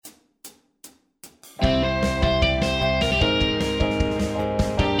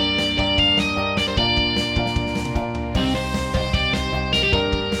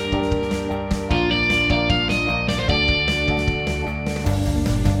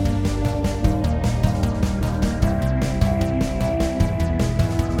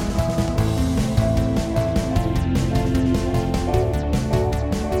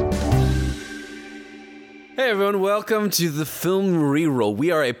everyone. Welcome to the Film Reroll.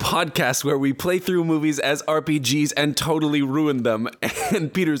 We are a podcast where we play through movies as RPGs and totally ruin them.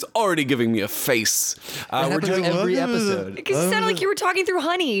 And Peter's already giving me a face. We're doing every episode. Because it sounded like you were talking through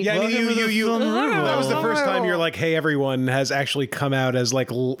honey. Yeah, I mean, that was the first time you're like, hey, everyone has actually come out as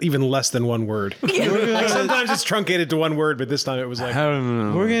like even less than one word. Like, sometimes it's truncated to one word, but this time it was like,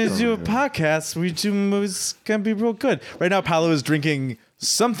 we're going to do a podcast. We do movies can be real good. Right now, Paulo is drinking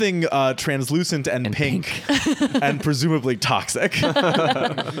something translucent and pink. And presumably toxic.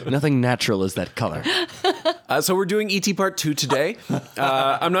 Nothing natural is that color. So we're doing E.T. Part 2 today.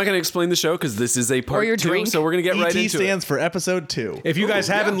 I'm not going to explain the show because this is a Part 2, drink. so we're going to get right into E.T. stands for Episode 2. if you guys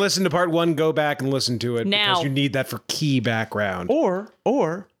haven't listened to Part 1, go back and listen to it. Now. Because you need that for key background.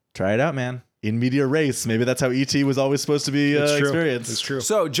 Or try it out, man. In media res. Maybe that's how E.T. was always supposed to be experienced. It's true.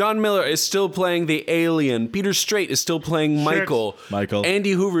 So Jon Miller is still playing the alien. Pitr Strait is still playing Michael.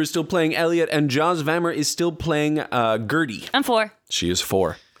 Andy Hoover is still playing Elliott. And Jocelyn Vammer is still playing Gertie. I'm 4. She is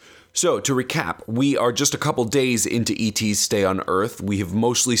 4. So, to recap, we are just a couple days into E.T.'s stay on Earth. We have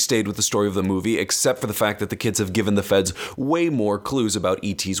mostly stayed with the story of the movie, except for the fact that the kids have given the feds way more clues about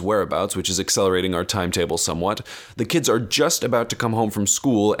E.T.'s whereabouts, which is accelerating our timetable somewhat. The kids are just about to come home from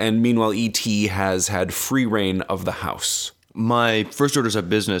school, and meanwhile, E.T. has had free reign of the house. My first orders of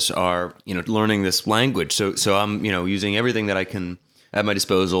business are, learning this language. So I'm, using everything that I can at my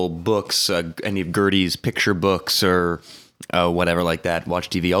disposal, books, any of Gertie's picture books or whatever like that. Watch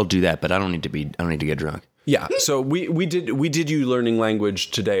TV. I'll do that, but I don't need to get drunk. Yeah. So we did you learning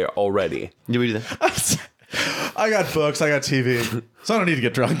language today already. Did we do that? I got books, I got TV, so I don't need to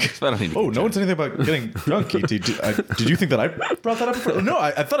get drunk. I don't need to no one said anything about getting drunk, E.T. Did you think that I brought that up before? No,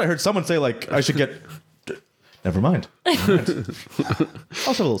 I thought I heard someone say, like, I should get... Never mind. I'll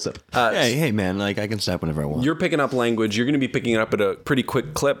have a little sip. Hey, man, like, I can stop whenever I want. You're picking up language. You're going to be picking it up at a pretty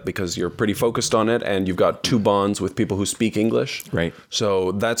quick clip because you're pretty focused on it, and you've got 2 bonds with people who speak English. Right.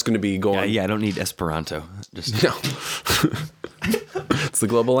 So that's going to be going... Yeah, I don't need Esperanto. Just No. It's the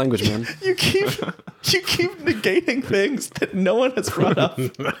global language, man. You keep negating things that no one has brought up.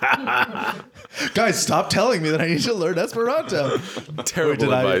 Guys, stop telling me that I need to learn Esperanto.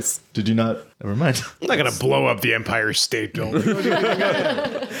 Terrible advice. Did you not? Never mind. I'm not going to blow up the Empire State Building.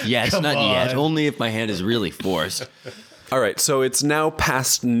 yes, Come not on. yet. Only if my hand is really forced. All right, so it's now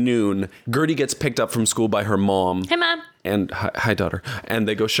past noon. Gertie gets picked up from school by her mom. Hey, Mom. And hi, daughter. And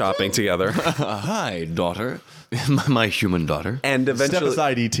they go shopping together. Hi, daughter. My human daughter. And eventually... Step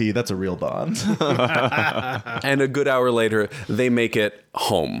aside, E.T. That's a real bond. And a good hour later, they make it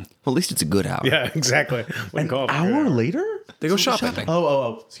home. Well, at least it's a good hour. Yeah, exactly. An hour later? They go shopping.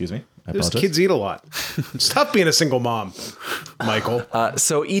 Oh. Excuse me. I Those apologize. kids eat a lot. Stop being a single mom, Michael.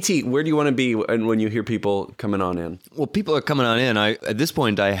 So, E.T., where do you want to be when you hear people coming on in? Well, people are coming on in. At this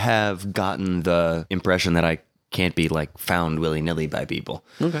point, I have gotten the impression that I can't be like found willy-nilly by people.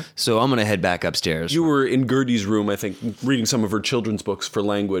 Okay. So I'm going to head back upstairs. You were in Gertie's room, I think, reading some of her children's books for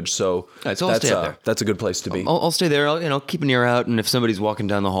language, so I'll stay up there. That's a good place to be. I'll stay there. I'll keep an ear out, and if somebody's walking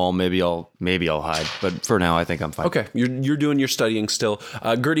down the hall, maybe I'll hide. But for now, I think I'm fine. Okay, you're doing your studying still.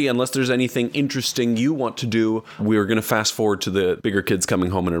 Gertie, unless there's anything interesting you want to do, we're going to fast forward to the bigger kids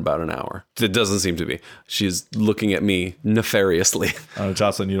coming home in about an hour. It doesn't seem to be. She's looking at me nefariously.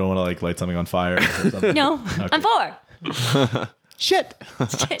 Jocelyn, you don't want to like light something on fire or something? No, okay. I'm 4. Shit.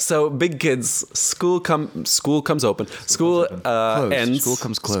 So big kids, school comes open. School ends. School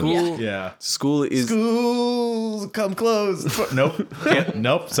comes closed. Yeah. School come closed.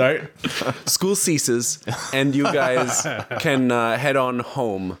 Nope. Sorry. School ceases, and you guys can head on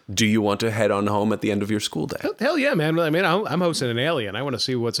home. Do you want to head on home at the end of your school day? Hell yeah, man. I mean, I'm hosting an alien. I want to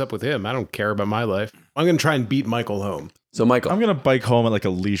see what's up with him. I don't care about my life. I'm going to try and beat Michael home. So, Michael. I'm going to bike home at like a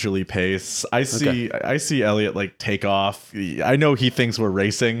leisurely pace. I see Elliott like take off. I know he thinks we're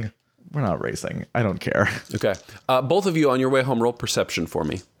racing. We're not racing. I don't care. Okay. Both of you on your way home, roll perception for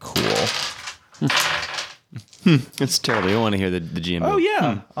me. Cool. It's terrible. You don't want to hear the GM. Oh,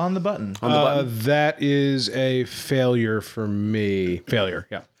 yeah. On the button. That is a failure for me. Failure,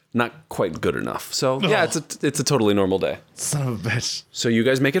 yeah. Not quite good enough. So, yeah, it's a totally normal day. Son of a bitch. So you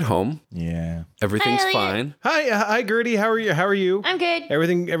guys make it home. Yeah. Everything's Hi, fine. Hi, Gertie. How are you? I'm good.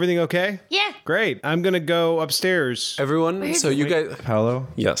 Everything okay? Yeah. Great. I'm going to go upstairs. Everyone, so you guys... Paulo?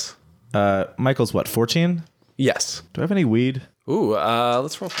 Yes. Michael's what, 14? Yes. Do I have any weed? Ooh,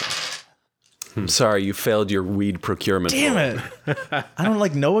 let's roll for it. I'm sorry, you failed your weed procurement. Damn it. I don't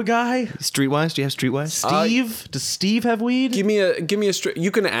like know a guy. Streetwise? Do you have Streetwise? Steve? Does Steve have weed? Give me a straight...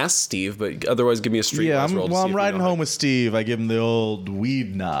 You can ask Steve, but otherwise give me a straight roll. While I'm riding home with Steve, I give him the old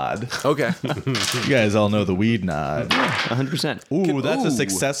weed nod. Okay. You guys all know the weed nod. 100%. Ooh, that's a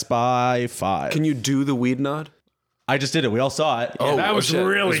success by 5. Can you do the weed nod? I just did it. We all saw it. Oh, That was shit.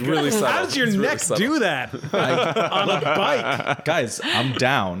 really It was good. really subtle. How does your It's really neck subtle. do that on a bike? Guys, I'm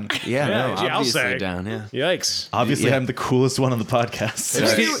down. Yeah, no, gee, I'll obviously say. down. Yeah. Yikes. Obviously, I'm the coolest one on the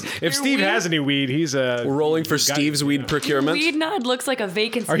podcast. If Steve has any weed, he's We're rolling for Steve's weed procurement. Weed nod looks like a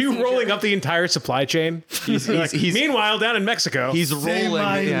vacancy. Are you seizure. rolling up the entire supply chain? Meanwhile, down in Mexico, He's rolling.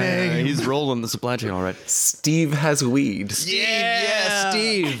 my name. He's rolling the supply chain all right. Steve has weed. Yeah,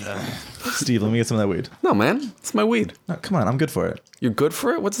 Steve. Steve, let me get some of that weed. No, man. It's my weed. No, come on, I'm good for it. You're good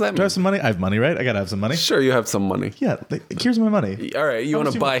for it? What's that Do I mean? have some money? I have money, right? I gotta have some money. Sure, you have some money. Yeah, here's my money. All right, you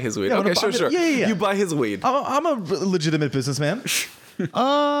want to buy his weed. Yeah, I wanna Okay, buy sure. it. Yeah. You buy his weed. I'm a legitimate businessman.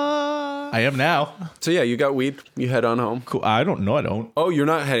 I am now. So yeah, you got weed. You head on home. Cool. I don't know. I don't. Oh, you're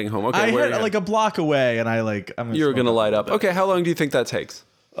not heading home. Okay, I where are had you like a block away, and I'm. You're gonna light up. Okay, how long do you think that takes?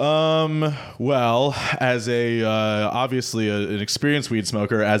 Well, as a obviously an experienced weed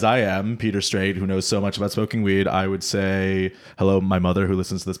smoker, as I am, Pitr Strait, who knows so much about smoking weed, I would say hello, my mother who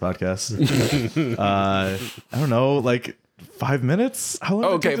listens to this podcast. I don't know, like 5 minutes. How long?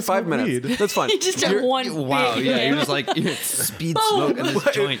 Oh, did it take okay, to 5 smoke minutes. weed? That's fine. You just have one. Wow. big Yeah, hit. you're just like speed smoking this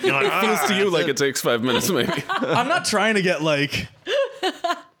joint. You're like, It feels to you like it takes 5 minutes, maybe. I'm not trying to get like.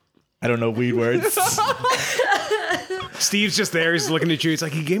 I don't know weed words. Steve's just there. He's looking at you. He's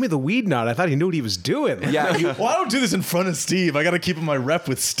like, he gave me the weed nod. I thought he knew what he was doing. Yeah, Well, I don't do this in front of Steve. I got to keep my rep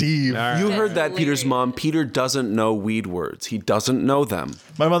with Steve. you heard that, Hilarious. Peter's mom. Peter doesn't know weed words. He doesn't know them.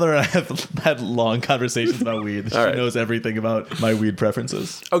 My mother and I have had long conversations about weed. She right. knows everything about my weed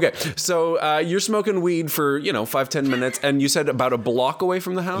preferences. Okay, so you're smoking weed for 5-10 minutes, and you said about a block away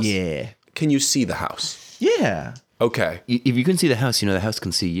from the house. Yeah. Can you see the house? Yeah. Okay. if you can see the house, the house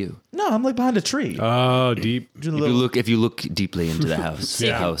can see you. No, I'm like behind a tree. Oh, deep. If you look deeply into the house,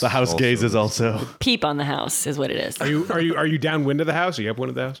 the house the gaze is also. Peep on the house is what it is. Are you downwind of the house? Are you upwind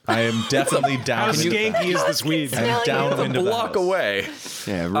of the house? I am definitely How down. skanky is this weed? I'm downwind of the Block house. away.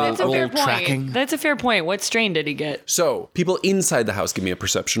 Yeah, That's a fair roll point. tracking. That's a fair point. What strain did he get? So, people inside the house, give me a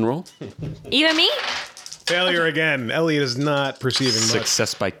perception roll. Even me? Failure again. Elliott is not perceiving much.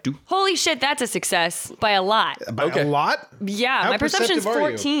 Success by 2. Holy shit, that's a success by a lot. By a lot? Yeah, How my perception's perceptive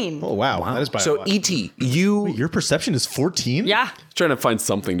are you? 14. Oh, wow. That is by a So, lot. E.T., you Your perception is 14? Yeah, trying to find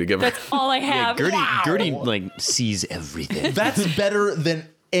something to give her. that's all I have. Gertie like sees everything. That's better than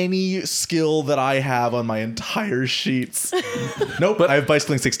any skill that I have on my entire sheets. Nope, I have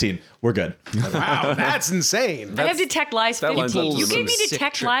bicycling 16. We're good. Wow, that's insane. I have detect lies that lines up 15. to You some gave me sick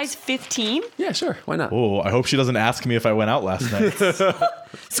detect tricks. lies 15? Yeah, sure. Why not? Oh, I hope she doesn't ask me if I went out last night.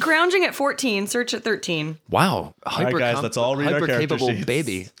 Scrounging at 14, search at 13. Wow. right, guys, let's all read our hyper character capable sheets.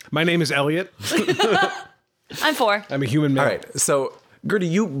 baby. My name is Elliott. I'm 4. I'm a human male. All right, so Gertie,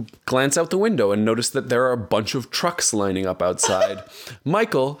 you glance out the window and notice that there are a bunch of trucks lining up outside.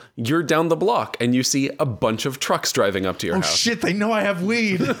 Michael, you're down the block and you see a bunch of trucks driving up to your Oh house. shit, they know I have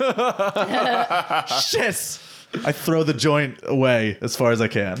weed. Shit. I throw the joint away as far as I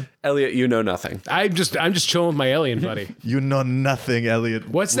can. Elliot, you know nothing. I'm just chilling with my alien buddy. You know nothing, Elliot.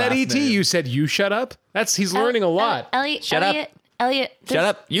 What's that, Last ET? name. You said you shut up? He's learning a lot. Elliot, Shut up. Elliot. Shut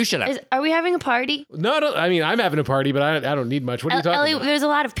up. You shut up. Are we having a party? No, I mean, I'm having a party, but I don't need much. What are you talking Elliot, about? there's a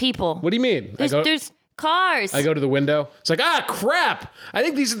lot of people. What do you mean? There's cars. I go to the window. It's like, crap. I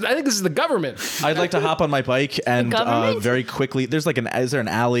think this is the government. I'd like to hop on my bike and government? very quickly. Is there an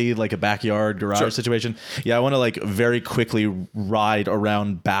alley, like a backyard garage situation? Yeah, I want to like very quickly ride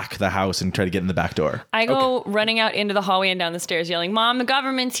around back the house and try to get in the back door. I go running out into the hallway and down the stairs yelling, Mom, the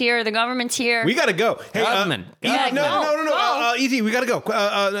government's here. The government's here. We gotta go. Hey, Government. Yeah, no. E.T., we gotta go.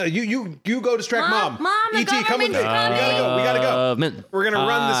 No, you go distract Mom. Mom, the E.T., come with me. We government's coming. gotta go. We're gonna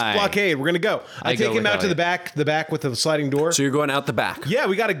run this Aye. blockade. We're gonna go. I I take go him with out to Elliot. the back with the sliding door. So you're going out the back. Yeah,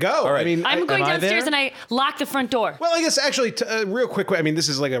 we gotta go. right. I mean, I'm going am I downstairs there? and I lock the front door. well, I guess actually, real quick. I mean, this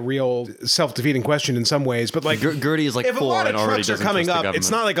is like a real self-defeating question in some ways, but like Gertie is like if a 4 lot of and already trucks are doesn't coming trust the up, it's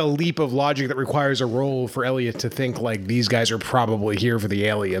government. not like a leap of logic that requires a roll for Elliot to think like these guys are probably here for the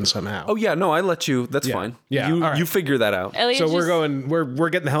alien somehow. Oh yeah, no, I let you. That's fine. Yeah, you all right. you figure that out. Elliot So we're just- going. We're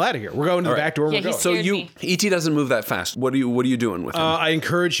getting the hell out of here. We're going to the back door. Yeah, We're going. he's- So Scares you me. ET doesn't move that fast. What are you doing with him? I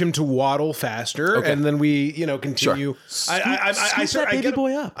encourage him to waddle faster, Okay. and then we, continue. Scoop that baby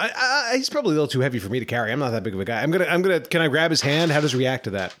boy up. He's probably a little too heavy for me to carry. I'm not that big of a guy. I'm gonna. Can I grab his hand? How does he react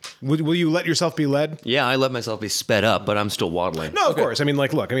to that? Will you let yourself be led? Yeah, I let myself be sped up, but I'm still waddling. No, of course. I mean,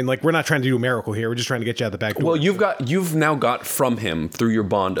 look. we're not trying to do a miracle here. We're just trying to get you out the back door. Well, you've now got from him through your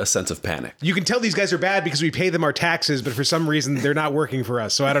bond a sense of panic. You can tell these guys are bad because we pay them our taxes, but for some reason they're not working for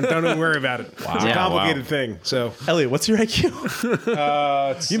us. So I don't even worry about it. Wow. It's a Yeah, complicated thing. So Elliot, what's your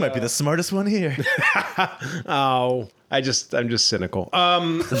IQ? You might be the smartest one here. I'm just cynical.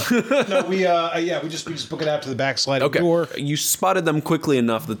 No, we just book it out to the back sliding door. You spotted them quickly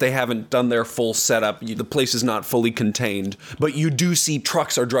enough that they haven't done their full setup. The place is not fully contained, but you do see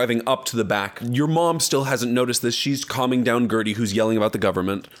trucks are driving up to the back. Your mom still hasn't noticed this. She's calming down Gertie, who's yelling about the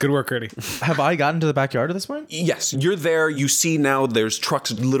government. Good work, Gertie. Have I gotten to the backyard at this point? Yes, you're there. You see now there's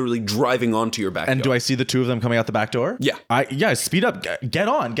trucks literally driving onto your backyard. And do I see the two of them coming out the back door? Yeah. Speed up. Get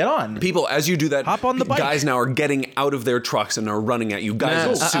on. People, as you do that, hop on the bike. Guys now are getting out of their trucks and are running at you.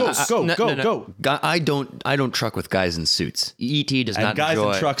 Guys, Go. I don't truck with guys in suits. ET does not And guys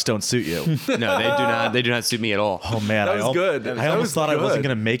enjoy. in trucks don't suit you. No, they do not. They do not suit me at all. Oh man, That was good. I That almost was thought I wasn't good.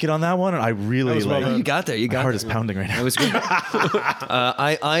 gonna make it on that one, and I really You got there. You got My heart there. is pounding right now. It was good.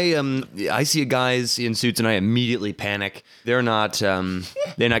 I see guys in suits and I immediately panic. They're not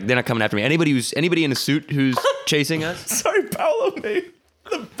coming after me. Anybody in a suit who's chasing us? Sorry, Paulo made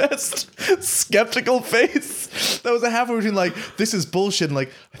the best skeptical face. That was a halfway between like, this is bullshit, and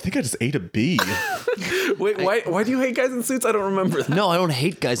like, I think I just ate a bee. Wait, why do you hate guys in suits? I don't remember that. No, I don't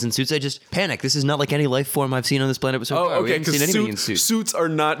hate guys in suits. I just panic. This is not like any life form I've seen on this planet so far. Oh, We okay, haven't seen because anybody in suits. suits are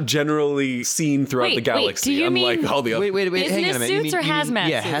not generally seen throughout Wait, the galaxy, do you unlike mean- all the other... Wait, hang on a Business minute. suits or hazmat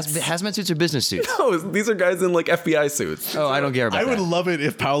yeah, suits? hazmat suits or business suits? No, these are guys in like FBI suits. Oh, I don't care about I would that. love it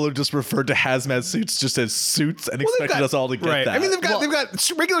if Paulo just referred to hazmat suits just as suits and expected us all to get Right. that. I mean, they've got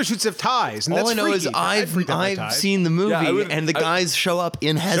regular suits have ties. And All that's I know is freaky. I'd freak out by I've ties. seen the movie Yeah, I would- and the guys show up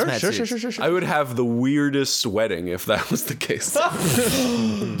in hazmat suits. I would have the weirdest wedding if that was the case.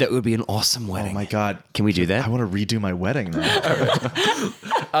 That would be an awesome wedding. Oh my god, Can we do that? I want to redo my wedding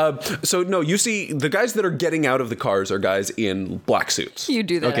now. So no, you see the guys that are getting out of the cars are guys in black suits. You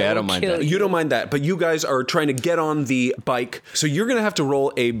do that. Okay, I will don't mind kill that. You don't mind that, but you guys are trying to get on the bike. So you're going to have to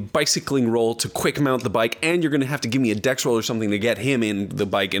roll a bicycling roll to quick mount the bike, and you're going to have to give me a dex roll or something to get him in the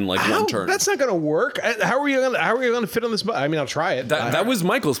bike in like one turn. That's not going to work. How are you going to fit on this bike? I mean, I'll try it. That was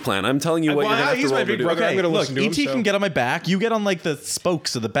Michael's plan. I'm telling you what Well, you're going to have to he's roll my to big do. brother. I'm Okay, gonna look, listen to him, ET so- can get on my back. You get on like the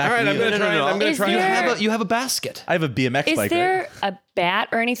spokes of the back All right, I'm wheel. going to try it. I'm going to Is try there- it. You have a basket. I have a BMX Is bike. there a bat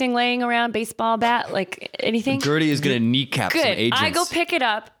or anything laying around? Baseball bat? Like anything? Gertie is going to kneecap some Good. agents. I go pick it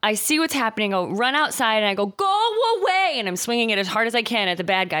up. I see what's happening. I run outside and I go away, and I'm swinging it as hard as I can at the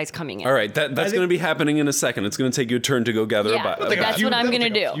bad guys coming in. All right, that's going to be happening in a second. It's going to take you a turn to go gather Yeah, a bat. but that's what I'm That'll gonna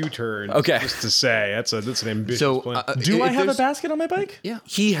take a do. few turns. Okay. Just to say that's an ambitious So, plan. Do I if have a there's- basket on my bike? Yeah.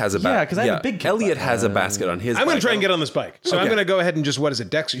 He has a basket. Yeah, 'cause I have a big kid Elliott bike. has a basket on his I'm going bike. to try and get on this bike. So I'm Okay. going to go ahead and just, what is it,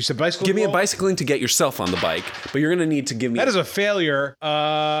 Dex? You said bicycle? Give me a roll? bicycling to get yourself on the bike, but you're going to need to give me... That is a failure.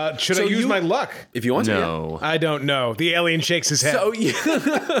 Should So I use you- my luck? If you want to. No. I don't know. The alien shakes his head. So,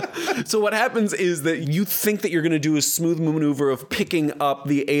 so what happens is that you think that you're going to do a smooth maneuver of picking up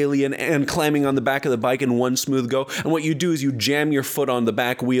the alien and climbing on the back of the bike in one smooth go. And what you do is you jam your foot on the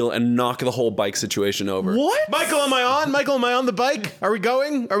back wheel and knock the whole bike situation over. What? Michael, am I on? Michael, am I on the bike? Are we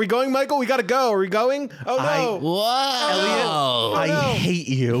going? Are we going, Michael? We got to go. Are we going? Oh, no. Whoa. I hate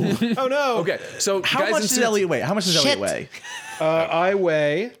you. Oh, no. Okay, so How guys much in does suits- Elliot weigh? How much does Elliot weigh? I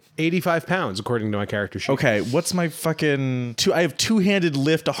weigh 85 pounds, according to my character sheet. Okay, what's my fucking I have two-handed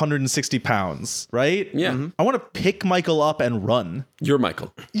lift 160 pounds, right? Yeah. Mhm. I want to pick Michael up and run. You're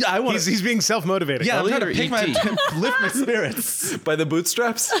Michael. Yeah, I want He's being self-motivated. Yeah, I'm Elliot trying to or pick my ET? lift my spirits. By the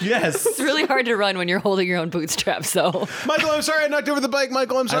bootstraps? Yes. It's really hard to run when you're holding your own bootstraps, though. Michael, I'm sorry I knocked over the bike.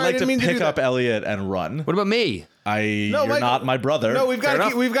 Michael, I'm I'd sorry. I like didn't to mean to pick do up that. Elliot and run. What about me? You're Michael- not my brother. No, we've got Fair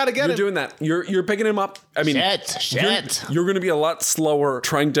enough. to get You're him. doing that. You're picking him up. I mean, you're going to be a lot slower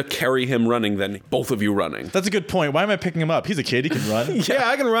trying to carry him running than both of you running. That's a good point. Why am I picking him up? He's a kid. He can run. Yeah,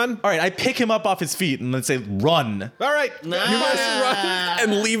 I can run. All right, I pick him up off his feet and then say, run. All right. You must run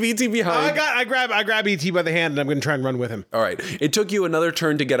and leave ET behind. I grab ET by the hand and I'm going to try and run with him. All right. It took you another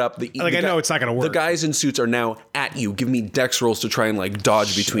turn to get up. I know it's not gonna work. The guys in suits are now at you. Give me dex rolls to try and like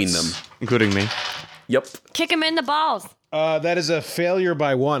dodge between them. Including me. Yep. Kick him in the balls. That is a failure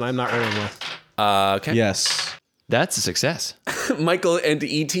by 1. I'm not rolling with. Okay. Yes. That's a success. Michael and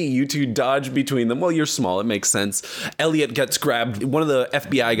ET, you two dodge between them. Well, you're small. It makes sense. Elliott gets grabbed. One of the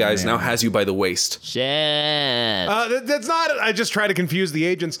FBI guys now has you by the waist. Shit. That's not. I just try to confuse the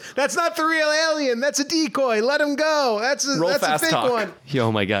agents. That's not the real alien. That's a decoy. Let him go. That's a fast fake talk. one.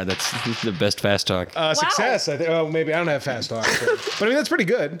 Oh my God, that's the best fast talk. Success. I think. Oh, maybe I don't have fast talk, but I mean that's pretty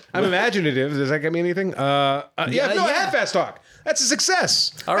good. I'm imaginative. Does that get me anything? I have fast talk. That's a success.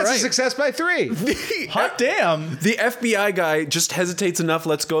 That's right. a success by 3. Hot damn. The FBI guy just hesitates enough,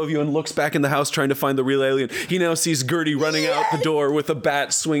 lets go of you, and looks back in the house trying to find the real alien. He now sees Gertie running out the door with a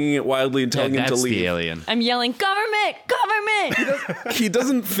bat, swinging it wildly and telling him to that's leave. the alien. I'm yelling, government, government. government. He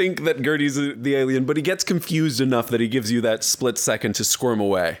doesn't think that Gertie's the alien, but he gets confused enough that he gives you that split second to squirm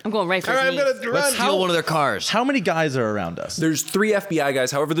away. I'm going right for All right, I'm his going to run. Steal one of their cars. How many guys are around us? There's 3 FBI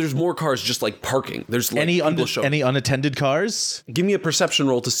guys. However, there's more cars just like parking. There's like Any people show- any unattended cars? Give me a perception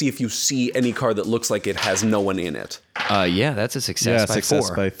roll to see if you see any car that looks like it has no one in it. Yeah, that's a success by success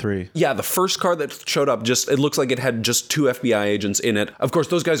 4. by 3. Yeah, the first car that showed up it looks like it had just 2 FBI agents in it. Of course,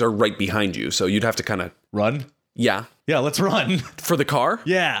 those guys are right behind you, so you'd have to kind of Run? yeah. Yeah, let's run. For the car?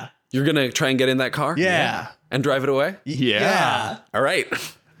 Yeah. You're going to try and get in that car? Yeah. And drive it away? Yeah. All right.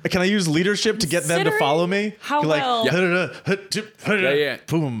 Can I use leadership to get them to follow me? How Like, well- Yeah.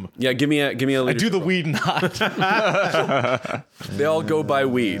 boom. Yeah, give me a I do leadership the roll. weed nod. They all go by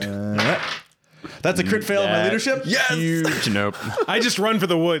weed. That's a crit fail in my leadership? Yes. Nope. I just run for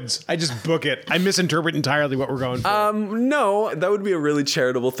the woods. I just book it. I misinterpret entirely what we're going for. No, that would be a really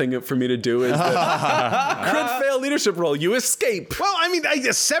charitable thing for me to do is that crit fail leadership roll. You escape. Well, I mean,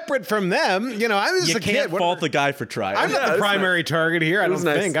 separate from them, I was You a can't kid. fault the guy for trying. I'm not the it's primary target here. I don't was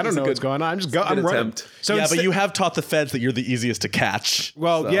nice. think. I It don't was know a what's good- going on. I'm just good I'm running. attempt. So yeah, but instead- you have taught the feds that you're the easiest to catch.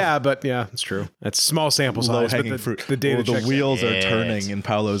 Well, yeah, but yeah, it's true. That's small sample Low size. but hanging the, fruit. The data the checks wheels are Yes. turning in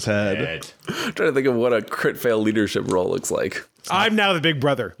Paulo's head. I'm trying to think of what a crit fail leadership roll looks like. I'm now the big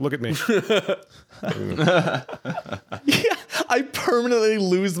brother. Look at me. Yeah, I permanently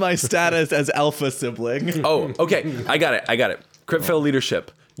lose my status as alpha sibling. Oh, okay. I got it. Crit fail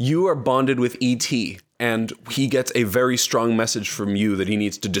leadership. You are bonded with E.T., and he gets a very strong message from you that he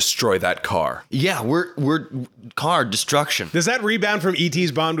needs to destroy that car. Yeah, we're car destruction. Does that rebound from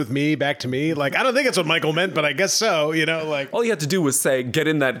E.T.'s bond with me back to me? Like, I don't think it's what Michael meant, but I guess so. Like. All you had to do was say, get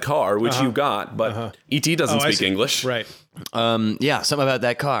in that car, which you got, but E.T. doesn't Oh, I speak see. English. Right. Yeah, something about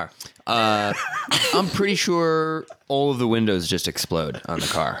that car. I'm pretty sure all of the windows just explode on the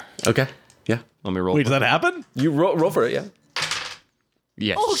car. Okay. Yeah. Let me roll. Wait, does that happen? You roll for it, yeah.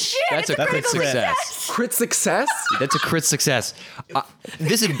 Yes. Oh, shit, That's it's a a crit critical success. Crit success? That's a crit success.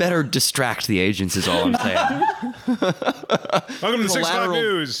 This had better distract the agents, is all I'm saying. Welcome to 6 o'clock Collateral-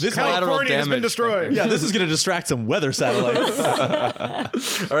 news. this collateral California has been damage. destroyed. Yeah, this is going to distract some weather satellites.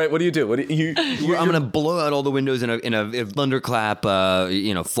 All right, what do you do? I'm gonna blow out all the windows in a thunderclap.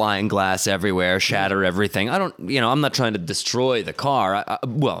 Flying glass everywhere, shatter everything. I'm not trying to destroy the car. I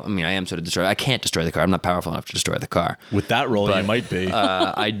am sort of destroy. I can't destroy the car. I'm not powerful enough to destroy the car. With that roll, you might be.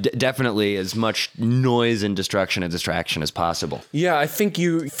 Definitely as much noise and destruction and distraction as possible. Yeah, I think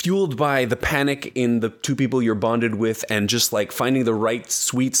you, fueled by the panic in the 2 people you're bonded with and just like finding the right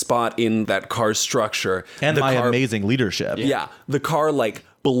sweet spot in that car's structure. and the my car, amazing leadership. Yeah, the car like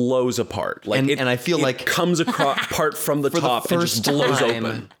blows apart. Like And I feel it like comes apart from the For top the and first just blows time,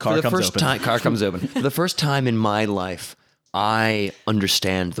 open. Car comes open. Car comes open. For the first time in my life, I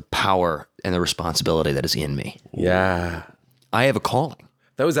understand the power and the responsibility that is in me. Yeah. I have a calling.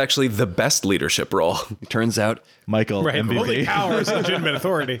 That was actually the best leadership role. It turns out Michael, Right. Holy MVP. power is legitimate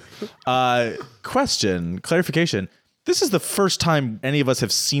authority. Question, clarification. This is the first time any of us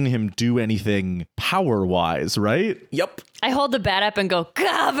have seen him do anything power-wise, right? Yep. I hold the bat up and go,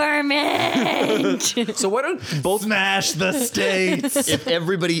 government. So why don't both Smash the states. if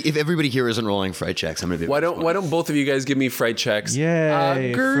everybody here isn't rolling fright checks, I'm gonna be. why don't both of you guys give me fright checks?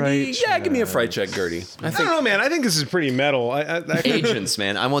 Yay, Gertie. fright Yeah, give me a fright check, Gertie. I don't know, man. I think this is pretty metal. agents,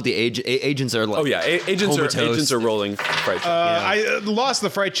 man? I want the agents are like. Oh yeah, agents comatose. are rolling fright check. I lost the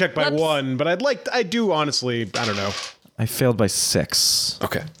fright check by Whoops. 1, but I do honestly, I don't know. I failed by 6.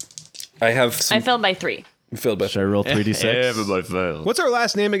 Okay. I have some I failed by 3. filled by Should I roll 3d6? Everybody fails. What's our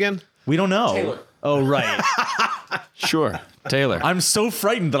last name again? We don't know. Taylor. Oh, right. Sure, Taylor. I'm so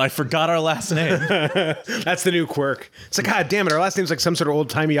frightened that I forgot our last name. That's the new quirk. It's like, God damn it, our last name's like some sort of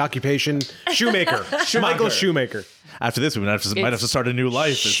old-timey occupation. Shoemaker. Michael Shoemaker. After this, we might have to start a new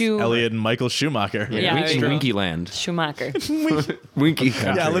life. It's Schumer. Elliott and Michael Schumacher. Yeah, there you go. Winky Land. Schumacher. Winky.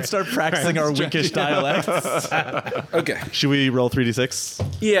 Yeah, let's start practicing our winkish dialects. Okay. Should we roll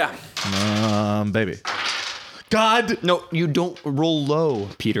 3d6? Yeah. Baby. God, No, you don't roll low,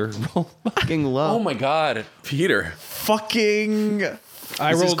 Peter. Roll fucking low. Oh my God, Peter. fucking.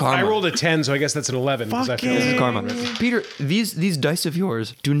 I is rolled karma. a 10, so I guess that's an 11. 'cause I failed. This is karma. Peter, these dice of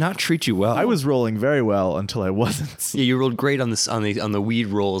yours do not treat you well. I was rolling very well until I wasn't. Yeah, you rolled great on the weed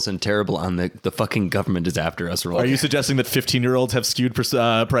rolls and terrible on the fucking government is after us roll. Are you suggesting that 15-year-olds have skewed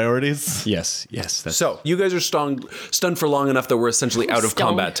priorities? Yes. That's So you guys are stunned for long enough that we're essentially out of Stoned.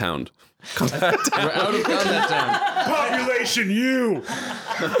 combat town. we're out of combat time. Population, you!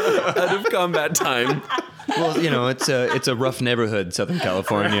 Out of combat time. Well, it's a rough neighborhood, Southern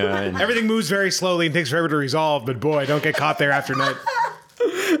California, and Everything moves very slowly and takes forever to resolve, but boy, don't get caught there after night.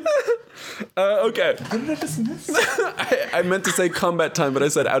 Okay. I meant to say combat time, but I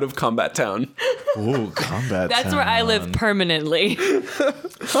said out of combat town. Ooh, combat. That's where I live permanently.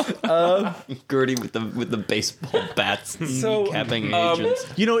 Gertie with the baseball bats, So, capping agents.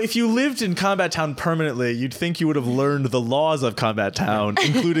 You know, if you lived in Combat Town permanently, you'd think you would have learned the laws of Combat Town,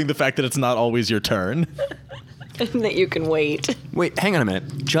 including the fact that it's not always your turn. That you can wait. Wait, hang on a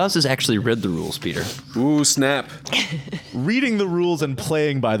minute. Jaws has actually read the rules, Peter. Ooh, snap. Reading the rules and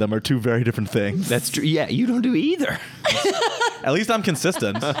playing by them are two very different things. That's true. Yeah, you don't do either. At least I'm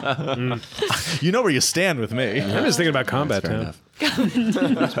consistent. You know where you stand with me. I'm just thinking about Combat Town.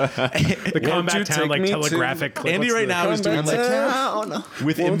 The Combat Town, like telegraphic. Andy right now is doing like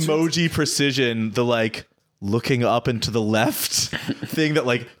with emoji precision the like looking up and to the left thing that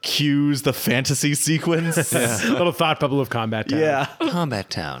like cues the fantasy sequence. Little thought bubble of Combat Town. Yeah. Combat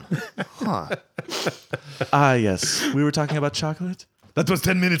Town. Huh. Ah, yes. We were talking about chocolate? That was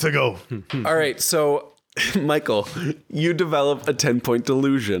 10 minutes ago. All right, so Michael, you develop a 10-point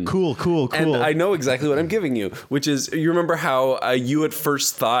delusion. Cool. And I know exactly what I'm giving you, which is, you remember how you at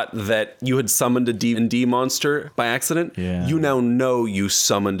first thought that you had summoned a D&D monster by accident? Yeah. You now know you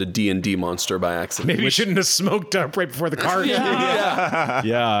summoned a D&D monster by accident. Maybe you shouldn't have smoked up right before the car.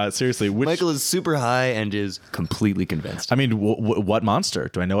 Yeah, seriously. Which, Michael is super high and is completely convinced. I mean, what monster?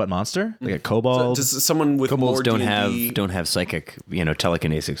 Do I know what monster? Like a kobold? Just someone with Kobolds more D&D. don't have psychic,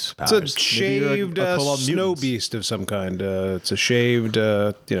 telekinesis powers. It's a shaved a kobold snow mutant. beast of some kind. It's a shaved,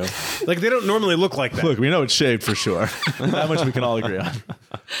 like they don't normally look like that. Look, we know it's shaved for sure. That much we can all agree on.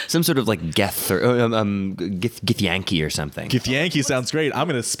 Some sort of like Geth or Githyanki or something. Githyanki sounds great. I'm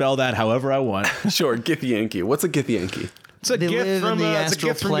going to spell that however I want. Sure, Githyanki. What's a Githyanki? It's a gift from the it's a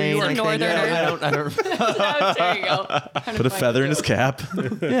gift from New York. Northern I don't. There you go. Put a feather in his cap.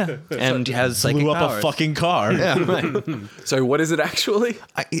 Yeah, and has psychic Blew up powers. a fucking car. Yeah, right. Sorry, what is it actually?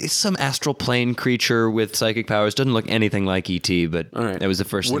 It's some astral plane creature with psychic powers. Doesn't look anything like ET, but All right. that was the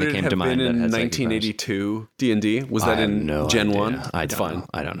first thing Would that it came have to mind. been That in had psychic powers. 1982 D&D? Was that I have in no Gen idea. 1? I It's don't fine. know.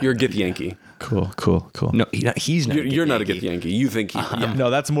 I don't know. You're a Githyanki. Cool. No, he's not. You're not a Githyanki. You think yeah. No,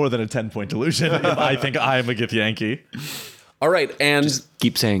 that's more than a 10-point delusion. I think I'm a Githyanki. All right, and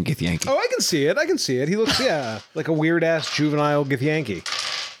Keep saying Githyanki. Oh, I can see it. He looks, like a weird ass juvenile Githyanki.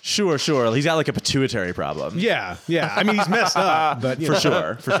 Sure. He's got like a pituitary problem. Yeah. I mean, he's messed up, but For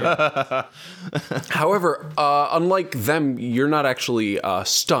sure. however, unlike them, you're not actually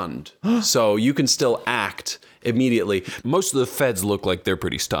stunned. So you can still act immediately. Most of the feds look like they're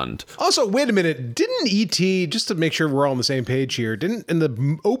pretty stunned. Also, wait a minute. Didn't E.T., just to make sure we're all on the same page here, didn't in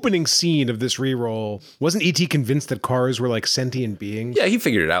the opening scene of this reroll, wasn't E.T. convinced that cars were like sentient beings? Yeah, he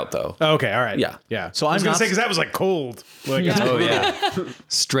figured it out though. Oh, okay, all right. Yeah. So I was I'm going not- to say, because that was like cold. Like, Oh yeah,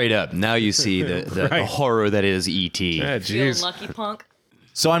 straight up. Now you see the Right. horror that is ET. Yeah, Feeling jeez. lucky, punk.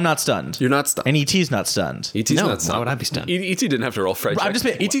 So I'm not stunned. You're not stunned. And E.T.'s not stunned. E.T.'s No, not why stunned. would I be stunned? E.T. didn't have to roll fright I'm checks.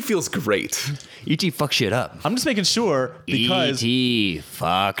 just E.T. feels great. ET fuck shit up. I'm just making sure because ET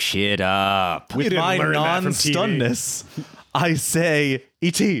fuck shit up. with didn't my learn that from TV. non-stunnedness, I say,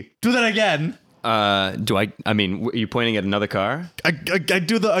 E.T., do that again. Do I? I mean, are you pointing at another car? I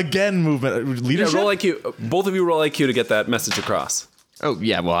do the again movement. Yeah, Leadership? roll IQ. Both of you roll IQ to get that message across. Oh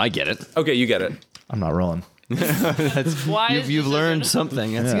yeah, well I get it. Okay, you get it. I'm not rolling. Why is You've this learned a-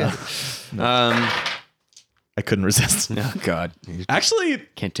 something. That's Yeah. good. I couldn't resist. Oh God, Actually,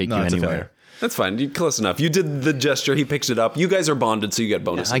 can't take no, you it's a anywhere. failure. That's fine. You're close enough. You did the gesture. He picks it up. You guys are bonded, so you get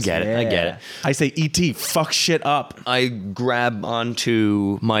bonuses. I get it. I get it. I say, E.T., fuck shit up. I grab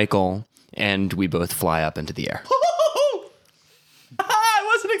onto Michael, and we both fly up into the air.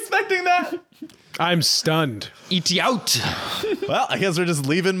 I wasn't expecting that. I'm stunned. ET out. Well, I guess we're just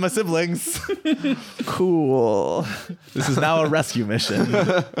leaving my siblings. Cool. This is now a rescue mission.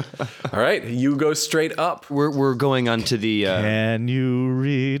 All right, you go straight up. We're going onto the. Can you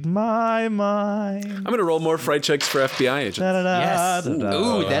read my mind? I'm going to roll more fright checks for FBI agents. Yes.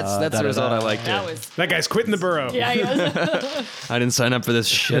 Ooh, that's the result I like That too. was. That guy's quitting the burrow. Yeah, he was. I didn't sign up for this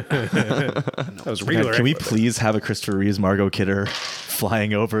shit. That was regular. Can we please have a Christopher Reeves Margot Kidder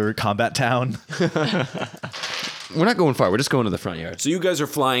flying over Combat Town? We're not going far. We're just going to the front yard. So you guys are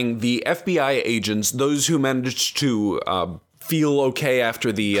flying. The FBI agents, those who managed to feel okay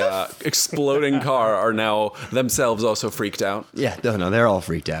after the exploding car, are now themselves also freaked out. Yeah, no, they're all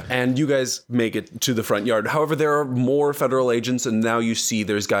freaked out. And you guys make it to the front yard. However, there are more federal agents, and now you see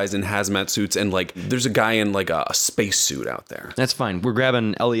there's guys in hazmat suits, and like there's a guy in like a space suit out there. That's fine. We're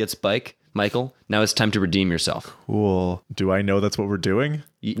grabbing Elliott's bike. Michael, now it's time to redeem yourself. Cool. Do I know that's what we're doing?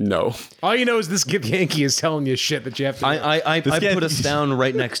 No. All you know is this Yankee is telling you shit that you have to do. I This guy- put us down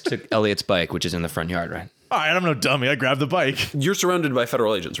right next to Elliott's bike, which is in the front yard, right? All right, I'm no dummy. I grabbed the bike. You're surrounded by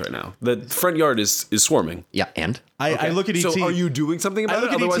federal agents right now. The front yard is swarming. Yeah, and I look at ET. So are you doing something I about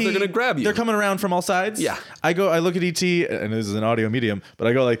look it? at Otherwise, ET, they're going to grab you. They're coming around from all sides. Yeah. I look at ET, and this is an audio medium, but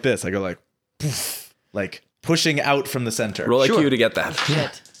I go like this. I go like, poof, like pushing out from the center. Roll IQ to get that.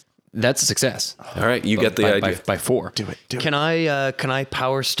 Shit. that's a success. All right, you get the idea. By 4. Do it. Can I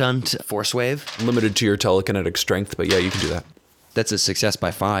power stunt force wave? Limited to your telekinetic strength, but yeah, you can do that. That's a success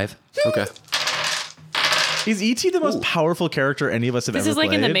by 5. Okay. Is ET the most powerful character any of us have This ever is like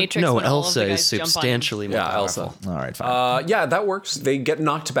played? in the Matrix. No, when all of the Elsa guys is jump on- substantially more Yeah, powerful. Elsa. All right, fine. Yeah, that works. They get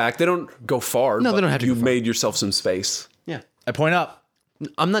knocked back. They don't go far. No, they but don't have to go You've far. made yourself some space. Yeah. I point up.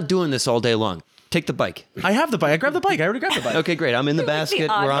 I'm not doing this all day long. Take the bike. I have the bike. I grabbed the bike. I already grabbed the bike. Okay, great. I'm in the basket.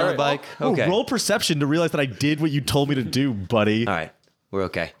 We're on the bike. Oh, Okay. roll perception to realize that I did what you told me to do, buddy. All right. We're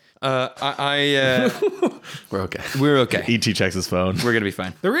okay. We're okay. We're okay. ET checks his phone. We're gonna be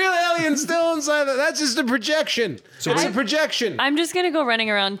fine. The real alien's still inside. That's just a projection. So it's a projection. I'm just gonna go running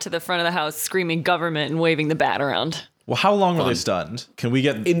around to the front of the house, screaming government and waving the bat around. Well, how long were they stunned? Can we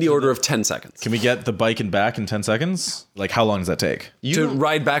get In the order of 10 seconds. Can we get the bike and back in 10 seconds? Like, how long does that take? To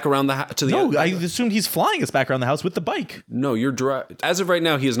ride back around to the No, I assumed he's flying us back around the house with the bike. No, you're as of right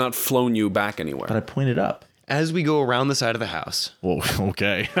now, he has not flown you back anywhere. But I pointed up. As we go around the side of the house. Whoa,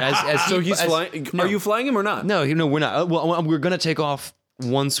 okay. So he's flying. No. Are you flying him or not? No, we're not. Well, we're gonna take off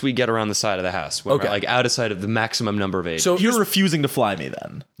once we get around the side of the house. When Okay. we're, like out of sight of the maximum number of agents. So You're refusing to fly me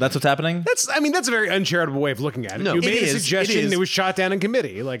then. That's what's happening? That's a very uncharitable way of looking at it. No, you it made a is, suggestion. it is. It was shot down in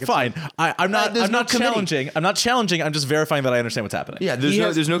committee. Like it's Fine. I'm not there's I'm no not committee. challenging. I'm not challenging. I'm just verifying that I understand what's happening. yeah,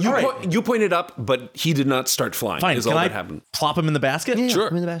 there's no. You pointed up, but he did not start flying. Fine. Is Can all I that happened. plop him in the basket? Sure.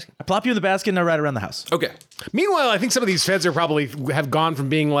 I'm in the basket. I plop you in the basket and I ride around the house. Okay. Meanwhile, I think some of these feds are probably have gone from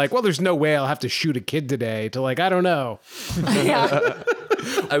being like, well, there's no way I'll have to shoot a kid today to like, I don't know.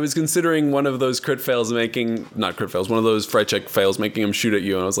 I was considering one of those one of those fright check fails making him shoot at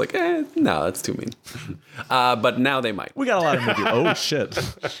you, and I was like, no, that's too mean. But now they might. We got a lot of movie. Oh shit.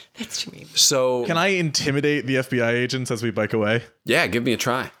 That's too mean. So Can I intimidate the FBI agents as we bike away? yeah, give me a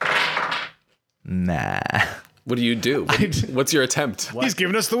try. Nah. What do you do? What's your attempt? He's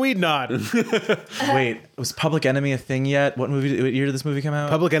giving us the weed nod. Wait, was Public Enemy a thing yet? What year did this movie come out?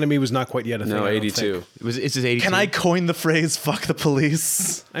 Public Enemy was not quite yet a thing. No, I don't 82. think. It's his 82. Can I coin the phrase "fuck the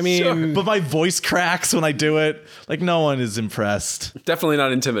police"? I mean, But my voice cracks when I do it. Like no one is impressed. Definitely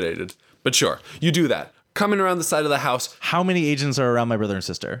not intimidated, but sure, you do that. Coming around the side of the house, How many agents are around my brother and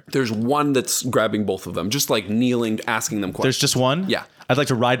sister? there's one that's grabbing both of them, just like kneeling, asking them questions. There's just one? Yeah. I'd like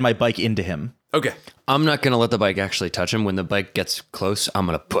to ride my bike into him. Okay. I'm not gonna let the bike actually touch him. When the bike gets close, I'm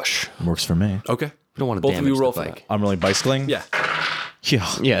gonna push. Works for me. Okay. We don't want to Both of damage you roll the for bike. I'm rolling bicycling? Yeah. Yeah.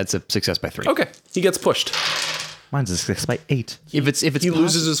 Yeah, it's a success by 3. Okay. He gets pushed. Mine's a 6 by 8. If it's He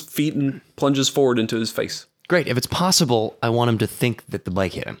loses his feet and plunges forward into his face. great. If it's possible, I want him to think that the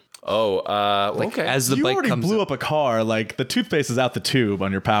bike hit him. Oh, okay. As the You bike already comes blew up a car. Like the toothpaste is out the tube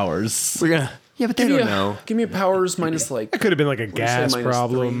on your powers. we're gonna. Yeah, but they don't know. Give me a powers minus like. it could have been like a gas minus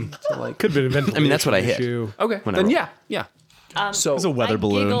problem. 3 to, like- Could have been a ventilation I mean, that's what I hit. issue. Okay. When I Then roll. yeah. Um, So It's a weather I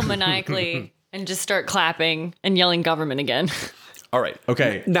balloon. giggle maniacally and just start clapping and yelling government again. all right.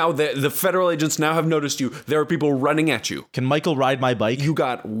 Okay. Now the federal agents now have noticed you. There are people running at you. Can Michael ride my bike? You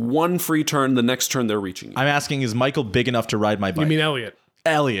got one free turn. The next turn they're reaching you. I'm asking, is Michael big enough to ride my bike? You mean Elliott?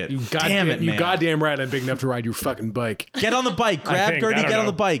 Elliot. Damn it, You man. goddamn right I'm big enough to ride your fucking bike. Get on the bike. I Grab think. Gertie, I don't get on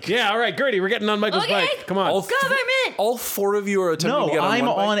know. the bike. Yeah, all right, Gertie, we're getting on Michael's Okay. bike. Come on. Government! All 4 of you are attempting to No, get on I'm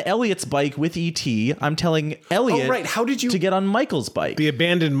one on bike? Elliot's bike with ET. I'm telling Elliot right. How did you- to get on Michael's bike. The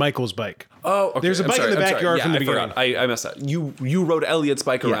abandoned Michael's bike. Oh, okay. There's a I'm bike in sorry, the I'm sorry. backyard Yeah, from the I forgot. beginning. I messed up. You rode Elliot's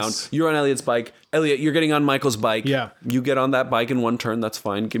bike around. Yes. You're on Elliot's bike. Elliot, you're getting on Michael's bike. Yeah. You get on that bike in one turn. That's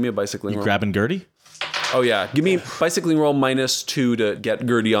fine. Give me a bicycling roll. Grabbing Gertie? Oh yeah. Give me bicycling roll -2 to get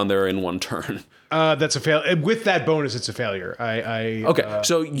Gertie on there in one turn. That's a fail. With that bonus, it's a failure. Okay.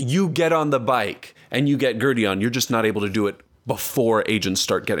 So you get on the bike and you get Gertie on. You're just not able to do it before agents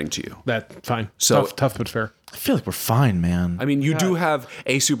start getting to you. That fine. So- tough but fair. I feel like we're fine, man. I mean, you do have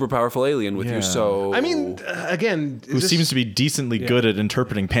a super powerful alien with Yeah. you, so I mean, again, Who seems to be decently good at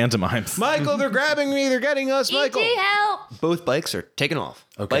interpreting pantomimes. Michael, they're grabbing me. They're getting us, Michael. ET help! Both bikes are taking off.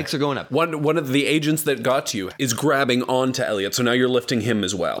 Bikes are going up. one of the agents that got to you is grabbing onto Elliot, so now you're lifting him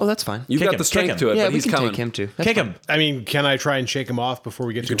as well. Oh, that's fine. You've Kick got him, the kick strength him. to it, Yeah, but we he's can coming. take him too. That's Kick fine. him. I mean, can I try and shake him off before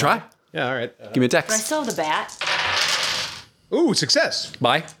we get to You can try. Yeah, all right. Give me a Do I dex. still have the bat? Ooh, success.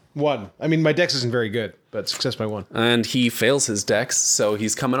 Bye. 1. I mean, my dex isn't very good, but success by 1. And he fails his dex, so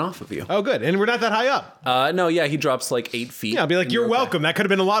he's coming off of you. Oh, good. And we're not that high up. No, yeah, he drops like 8 feet. Yeah, I'll be like, and you're okay. welcome. That could have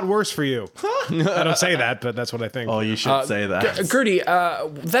been a lot worse for you. I don't say that, but that's what I think. Oh, you should say that. Gertie,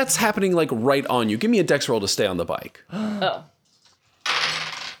 that's happening like right on you. Give me a dex roll to stay on the bike. Oh.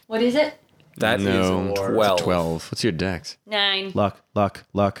 What is it? That is No, 12. 12. What's your dex? 9. Luck. I've got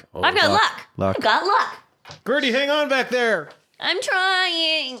luck. luck. I've got luck. Gertie, hang on back there. I'm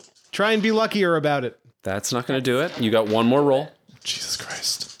trying. Try and be luckier about it. That's not going to do it. You got one more roll. Jesus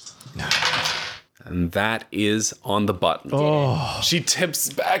Christ. And that is on the button. Oh. She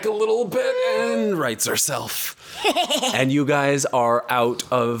tips back a little bit and rights herself. And you guys are out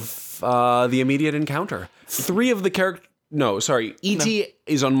of the immediate encounter. 3 of the characters... No, sorry. E.T.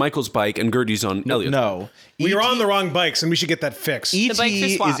 is on Michael's bike and Gertie's on Elliott. No. We are on the wrong bikes, and we should get that fixed. bikes are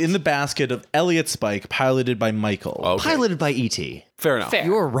E.T. swapped. is in the basket of Elliott's bike, piloted by Michael. Okay. Piloted by E.T. Fair enough. Fair.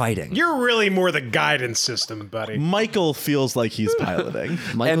 You're riding. You're really more the guidance system, buddy. Michael feels like he's piloting.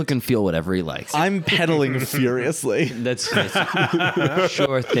 Michael can feel whatever he likes. I'm pedaling furiously. That's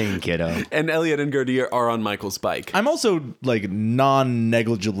sure thing, kiddo. And Elliott and Gertie are on Michael's bike. I'm also like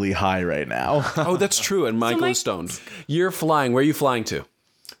non-negligibly high right now. Oh, that's true. And Michael is stoned. You're flying. Where are you flying to?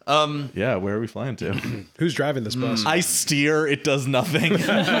 Yeah, where are we flying to? Who's driving this bus? I steer, it does nothing.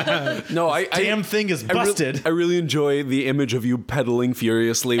 No, Damn thing is busted. I really enjoy the image of you pedaling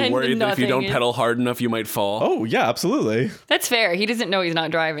furiously, And worried that if you don't nothing. pedal hard enough, you might fall. Oh, yeah, absolutely. That's fair. He doesn't know he's not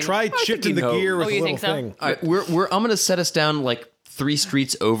driving. Try shifting he the knows. gear with Oh, a you little think so? thing. All right, I'm gonna set us down like 3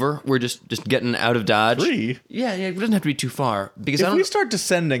 streets over. We're just getting out of Dodge. 3? Yeah, it doesn't have to be too far because I If don't. we start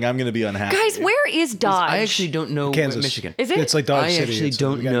descending, I'm going to be unhappy. Guys, where is Dodge? I actually don't know Kansas. Michigan. Is it? It's like Dodge I City. actually It's-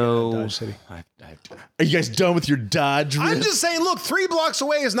 don't we gotta get out of know. Dodge City. Are you guys done with your Dodge? I'm just saying, look, 3 blocks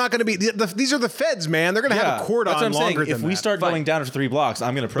away is not going to be. These are the feds, man. They're going to have a cordon that's what I'm saying. longer than If we that. start going down for 3 blocks,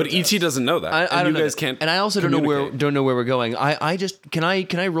 I'm going to But protest. ET doesn't know that. I and don't you know guys that. can't. And I also don't know communicate. where we're going. I just can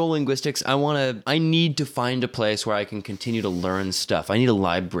I roll linguistics? I need to find a place where I can continue to learn stuff. I need a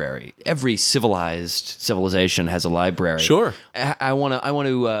library. Every civilization has a library. Sure. I want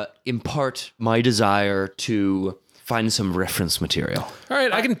to impart my desire to find some reference material. All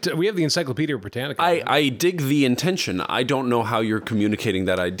right, I can. We have the Encyclopedia Britannica. I dig the intention. I don't know how you're communicating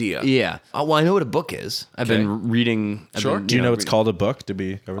that idea. Yeah. Well, I know what a book is. I've been reading. Sure. Do you know it's called a book to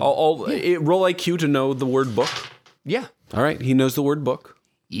be? Roll IQ to know the word book. Yeah. All right, he knows the word book.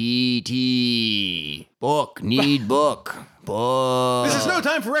 E.T. Book. Need book. Book. This is no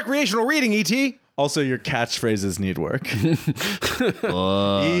time for recreational reading, E.T. Also, your catchphrases need work.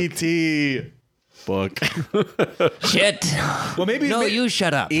 E.T. Book. Shit. Well, maybe No, you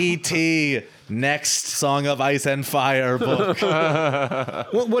shut up. E.T. Next Song of Ice and Fire book.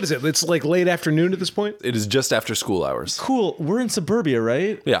 What is it? It's like late afternoon at this point. It is just after school hours. Cool. We're in suburbia,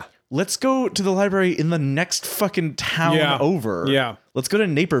 right? Yeah. Let's go to the library in the next fucking town Yeah. over. Yeah. Let's go to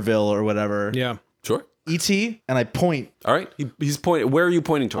Naperville or whatever. Yeah. Sure. E.T. and I point. All right. He's pointing. Where are you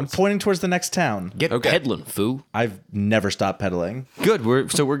pointing I'm towards? pointing towards the next town. Get peddling, foo. I've never stopped pedaling. Good. We're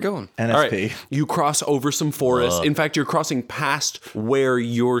going. NSP. All right. You cross over some forest. In fact, you're crossing past where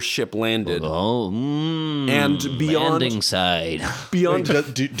your ship landed. Oh, And beyond- landing side. Beyond.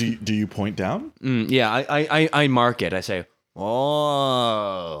 Do you point down? Yeah, I mark it. I say,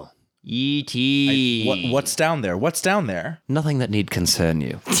 oh, E.T. What's down there? What's down there? Nothing that need concern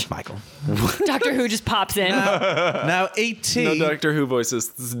you, Michael. Doctor Who just pops in. Now, E.T. No Doctor Who voices.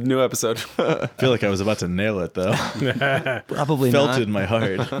 This is a new episode. I feel like I was about to nail it, though. Probably Felt not. it in my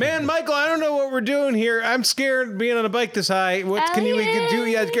heart. Man, Michael, I don't know what we're doing here. I'm scared being on a bike this high. What can we do?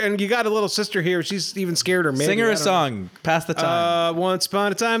 Yeah, and you got a little sister here. She's even scareder. Maybe. Sing her I a don't song. Pass the time. Once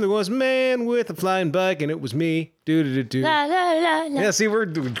upon a time, there was a man with a flying bike, and it was me. Do. La, la, la, la. Yeah, see, we're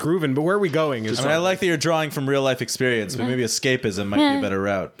grooving, but where are we going? I like that you're drawing from real life experience, but maybe escapism might be a better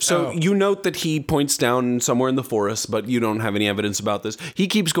route. So you note that he points down somewhere in the forest, but you don't have any evidence about this. He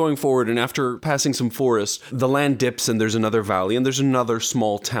keeps going forward, and after passing some forest, the land dips, and there's another valley, and there's another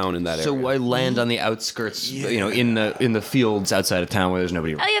small town in that area. So I land on the outskirts, in the fields outside of town where there's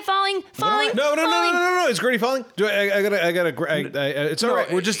nobody around. Elliott falling. No. Is Gertie falling? It's all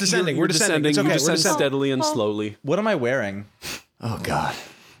right. We're just descending. You're We're descending. It's You okay. descend We're descending. steadily and slowly. What am I wearing? Oh God.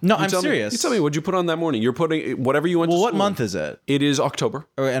 No, I'm Tell me- serious. you tell me, what'd you put on that morning? You're putting whatever you went Well, to what school month in. is it? It is October.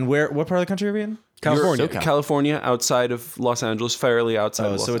 And what part of the country are we in? California. You're- California, outside of Los Angeles, fairly outside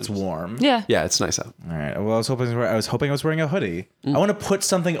of Los So it's Angeles. warm. Yeah. Yeah, it's nice out. All right. Well, I was hoping I was wearing a hoodie. I want to put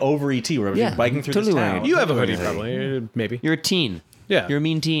something over ET. We're Yeah, biking through totally this wearing town. it. You have a hoodie, probably. Maybe. You're a teen. Yeah. You're a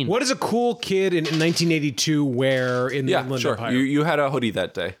mean teen. What does a cool kid in 1982 wear in the Yeah, Inland sure. Empire? You had a hoodie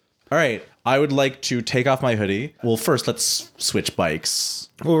that day. All right. I would like to take off my hoodie. Well, first, let's switch bikes.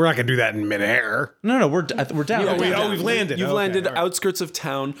 Well, we're not going to do that in midair. No, we're down. We've landed. You've Okay, landed all right. outskirts of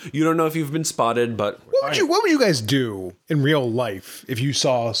town. You don't know if you've been spotted, but What would you guys do in real life if you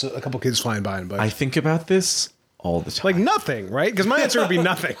saw a couple kids flying by on bikes? I think about this all the time. Like nothing, right? Because my answer would be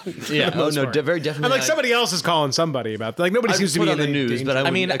nothing. Yeah. Oh no, very And definitely. like somebody else is calling somebody about like nobody I seems to put be on the in any news, danger. but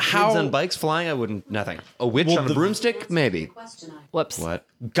I mean, kids how on on bikes flying? I wouldn't. Nothing. A witch on a broomstick? Maybe. Whoops. What?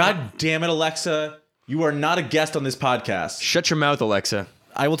 God damn it, Alexa. You are not a guest on this podcast. Shut your mouth, Alexa.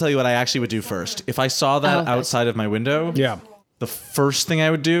 I will tell you what I actually would do first. If I saw that okay. outside of my window, Yeah. the first thing I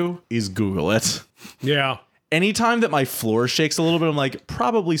would do is Google it. Yeah. Anytime that my floor shakes a little bit, I'm like,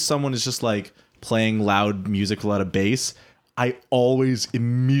 probably someone is just like playing loud music with a lot of bass. I always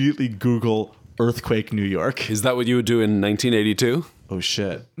immediately Google earthquake New York. is that what you would do in 1982? Oh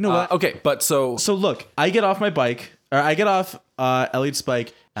shit. No, Okay, but so So look, I get off my bike, or I get off Elliott's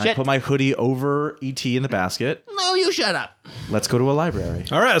bike, and I Shit. put my hoodie over ET in the basket. No, you shut up. Let's go to a library.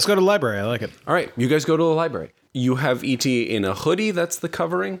 All right, let's go to the library. I like it. all right, you guys go to the library. You have ET in a hoodie. That's the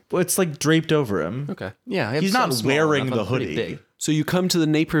covering. Well, it's like draped over him. Okay. Yeah, I have He's not some small wearing enough, the I'm pretty hoodie. big. So you come to the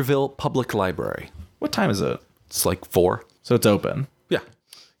Naperville Public Library. What time is it? It's like 4. So it's open. Yeah.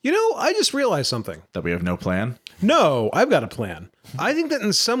 You know, I just realized something. That we have no plan. No, I've got a plan. I think that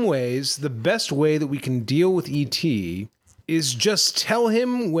in some ways, the best way that we can deal with ET is just tell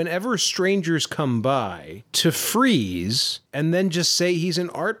him whenever strangers come by to freeze and then just say he's an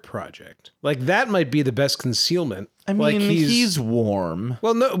art project. Like that might be the best concealment. I mean, like he's warm.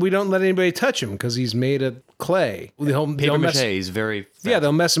 well, no, we don't let anybody touch him because he's made of clay. Paper mache is very. Yeah,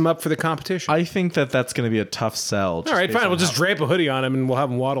 they'll mess him up for the competition. I think that that's going to be a tough sell. All right, fine. We'll just drape a hoodie on him and we'll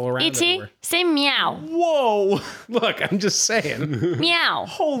have him waddle around. E.T., everywhere. say meow. Whoa! Look, I'm just saying. Meow.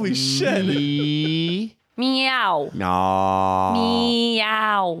 Holy shit! Meow. No.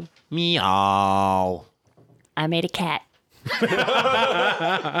 Meow. Meow. I made a cat.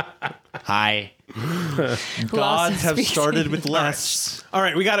 Hi. Gods have speaks started with less. All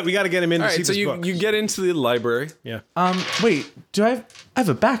right, we got to get him in All to see right, so this book. you get into the library. Yeah. Wait, I have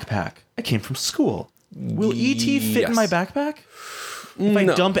a backpack. I came from school. Will ET fit in Yes. my backpack? If I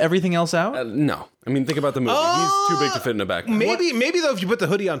No. dump everything else out? No. I mean, think about the movie. He's too big to fit in a backpack. Maybe though, if you put the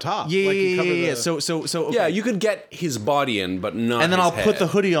hoodie on top. yeah, like you cover yeah. the- So okay. Yeah, you could get his body in, but not And then his I'll put head. the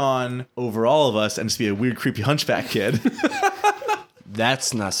hoodie on over all of us and just be a weird, creepy hunchback kid.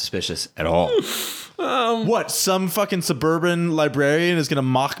 That's not suspicious at all. What? Some fucking suburban librarian is gonna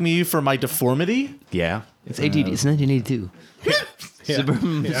mock me for my deformity? Yeah. It's 18. It's 1982.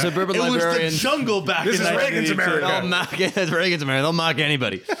 Suburban It was librarian. the jungle back This in is Reagan's 1982. America. They'll mock it. That's Reagan's America. They'll mock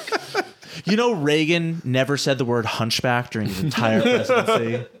anybody. You know, Reagan never said the word hunchback during his entire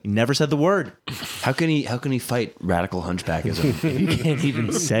presidency. He never said the word. How can he fight radical hunchbackism? He can't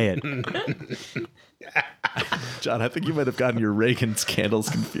even say it. John, I think you might have gotten your Reagan scandals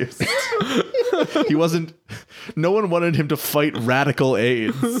confused. He wasn't. No one wanted him to fight radical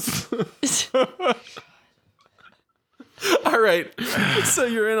AIDS. All right. So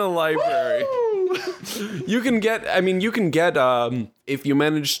you're in a library. You can get, if you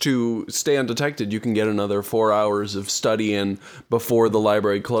manage to stay undetected, you can get another 4 hours of study in before the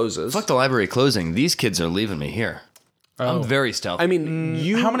library closes. Fuck the library closing. These kids are leaving me here. I'm very stealthy. I mean,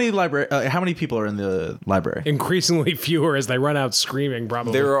 How many people are in the library? increasingly fewer as they run out screaming.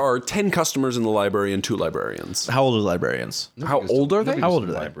 Probably. there are 10 customers in the library and 2 librarians. How old are how How old are they? How old are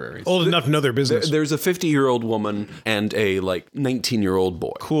they? libraries. old enough to know their business. There's a 50-year-old woman and a 19-year-old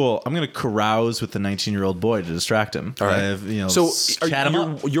boy. Cool. I'm gonna carouse with the 19-year-old boy to distract him. All right. So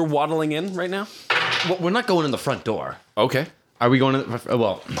are you're waddling in right now? Well, we're not going in the front door. Okay. Are we going to the...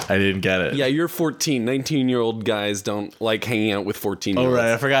 Well, I didn't get it. Yeah, you're 14. 19-year-old guys don't like hanging out with 14-year-olds. Oh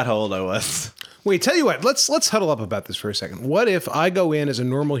right, I forgot how old I was. Wait, tell you what. Let's huddle up about this for a second. What if I go in as a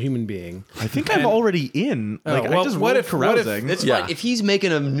normal human being? I think I'm already in. Like well, I just what rolled if- carousing. it's Yeah. fine. If he's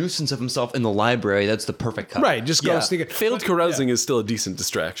making a nuisance of himself in the library, that's the perfect cut. Right, just go sneak it. Failed carousing is still a decent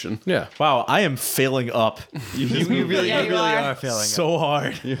distraction. Yeah. Wow, I am failing up You really, Yeah, you are. failing. so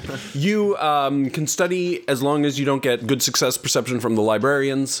hard. You can study as long as you don't get good success perception from the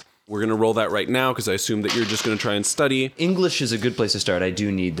librarians. We're going to roll that right now because I assume that you're just going to try and study. English is a good place to start. I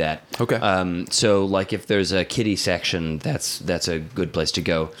do need that. Okay. So, like, if there's a kiddie section, that's a good place to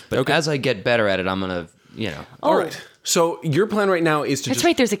go. But Okay. as I get better at it, I'm gonna, All right. So your plan right now is to That's just...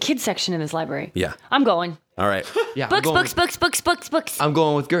 right. There's a kids section in this library. Yeah. I'm going. All right. Yeah. Books. I'm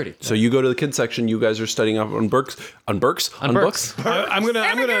going with Gertie. So you go to the kids section. You guys are studying up on books. On books? On books. I'm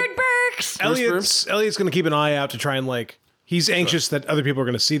gonna. Burks. Elliott's gonna keep an eye out to try and He's anxious that other people are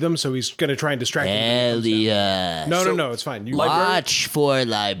going to see them, so he's going to try and distract them. Elliott. No, it's fine. Watch for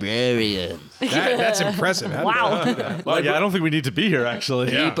librarians. That's impressive. How did you do that? Well, yeah, I don't think we need to be here,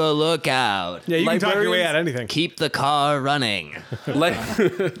 actually. Keep a lookout. Yeah, you can talk your way out of anything. Keep the car running.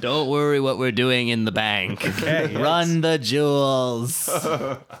 Don't worry what we're doing in the bank. Run the jewels.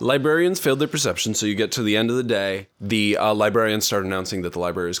 Librarians failed their perception, so you get to the end of the day. The librarians start announcing that the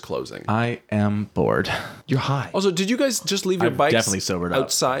library is closing. I am bored. You're high. Also, did you guys just leave your I've bikes definitely sobered up.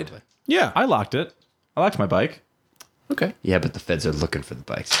 outside? Yeah. I locked it. I locked my bike. Okay. Yeah, but the feds are looking for the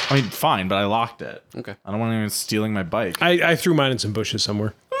bikes. I mean, fine, but I locked it. Okay. I don't want anyone stealing my bike. I threw mine in some bushes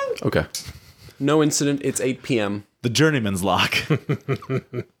somewhere. Okay. No incident. It's 8 p.m. The journeyman's lock.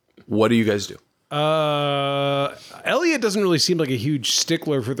 What do you guys do? Elliott doesn't really seem like a huge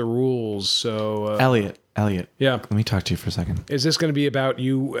stickler for the rules, so... Elliott. Yeah. Let me talk to you for a second. Is this going to be about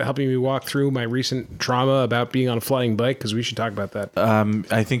you helping me walk through my recent trauma about being on a flying bike? Because we should talk about that.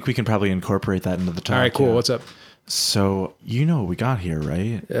 I think we can probably incorporate that into the talk. All right, cool. yeah. What's up? So, you know what we got here,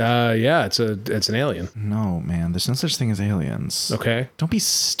 right? Yeah, it's an alien. No, man. There's no such thing as aliens. Okay. Don't be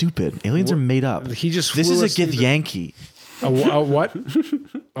stupid. Aliens are made up. He just This flew is a us through Githyanki. A what?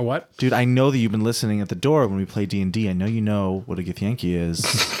 A what? Dude, I know that you've been listening at the door when we play D&D. I know you know what a Githyanki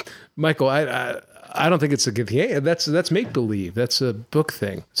is. Michael, I don't think it's a Githyanki. That's make believe. That's a book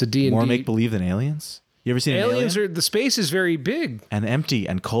thing. It's a D&D. More make-believe than aliens? You ever seen Aliens an alien? the space is very big. And empty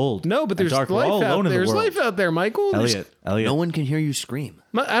and cold. No, but and there's dark. We're life all out alone in there. the There's world. life out there, Michael. Elliott. No one can hear you scream.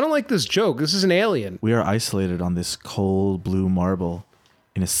 I don't like this joke. This is an alien. We are isolated on this cold blue marble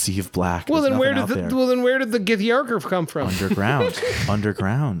in a sea of black. Well, There's then where nothing did out the there. where did the Githyanki come from? Underground.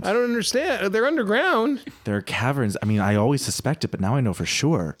 Underground. I don't understand. They're underground. There are caverns. I mean, I always suspect it, but now I know for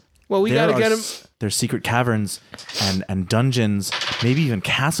sure. Well, we got to get them. There's secret caverns and dungeons, maybe even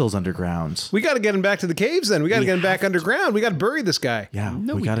castles underground. We got to get him back to the caves. Then we got to get him back underground. We got to bury this guy. Yeah,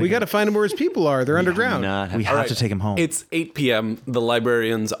 We got to find him where his people are. They're underground. We have to take him home. It's 8 p.m. The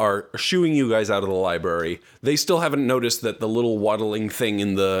librarians are shooing you guys out of the library. They still haven't noticed that the little waddling thing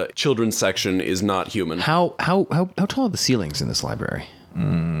in the children's section is not human. How tall are the ceilings in this library?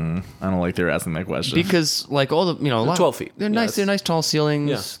 I don't like they're asking that question. Because like all the 12 feet. They're Yeah, nice. They're nice tall ceilings,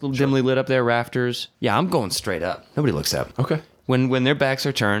 Yeah, little dimly lit up there, rafters. Yeah, I'm going straight up. Nobody looks up. Okay. When their backs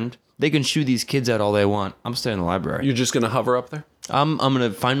are turned, they can shoo these kids out all they want. I'm staying in the library. You're just going to hover up there? I'm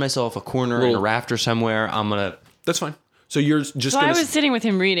gonna find myself a corner in a rafter somewhere. I'm gonna. That's fine. So you're just So I going was sitting with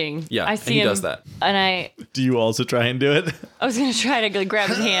him reading. Yeah, I and see he him, does that. And Do you also try and do it? I was gonna try to like, grab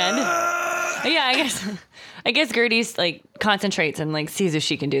his hand. Yeah, I guess Gertie's like concentrates and like sees if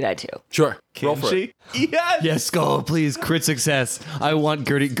she can do that too. Sure. Roll for it. Yes. Yes, go please. Crit success. I want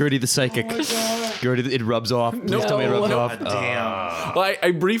Gertie the psychic. Gertie, it rubs off. Please tell me it rubs off. Well,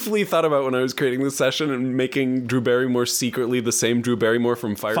 I briefly thought about when I was creating this session and making Drew Barrymore secretly the same Drew Barrymore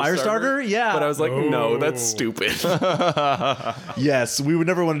from Firestarter. Yeah. But I was like, no, that's stupid. Yes, we would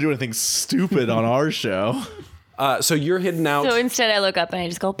never want to do anything stupid on our show. So you're hidden out. So instead, I look up and I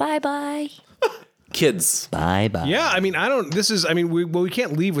just go bye bye. Kids. Bye bye. Yeah, I mean, we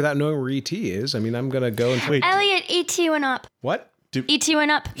can't leave without knowing where ET is. I mean, I'm gonna go and wait. Elliott, ET went up. What? ET went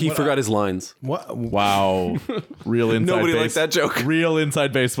up. He forgot his lines. What? Wow. Real inside Nobody liked that joke. Real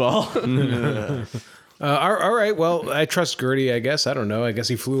inside baseball. All right. Well, I trust Gertie. I guess. I don't know. I guess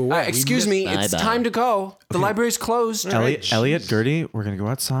he flew away. Excuse me, it's Bye-bye. time to go. The library's closed. Elliott, Gertie, we're going to go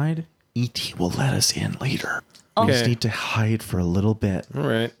outside. E.T. will let us in later. We just Okay. need to hide for a little bit. All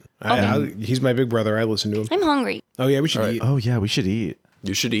right. He's my big brother. I listen to him. I'm hungry. Oh yeah, we should eat. Oh, yeah, we should eat.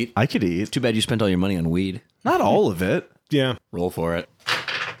 You should eat. I could eat. Too bad you spent all your money on weed. Not all of it. Yeah. Roll for it.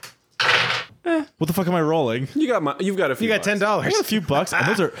 What the fuck am I rolling? You've got a few. You got $10. I got a few bucks. And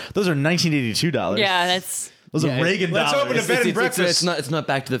those are $1982. Yeah, that's. Those are Reagan Let's dollars. open a bed and breakfast. It's not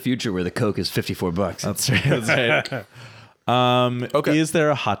Back to the Future where the Coke is $54. That's right. That's right. Okay. Is there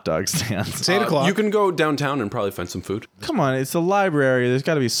a hot dog stand? It's 8 o'clock. You can go downtown and probably find some food. Come on, it's a library. There's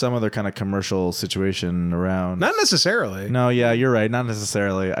got to be some other kind of commercial situation around. Not necessarily. No, yeah, you're right. Not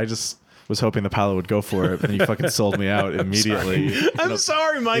necessarily. I just was hoping the Paulo would go for it, but then you fucking sold me out immediately. I'm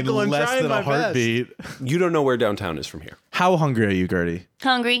sorry, Michael. In I'm less trying than my a heartbeat. You don't know where downtown is from here. How hungry are you, Gertie?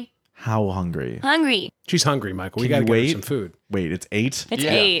 Hungry. How hungry? Hungry. She's hungry, Michael. We Can gotta you get her wait? some food. Wait, it's 8? It's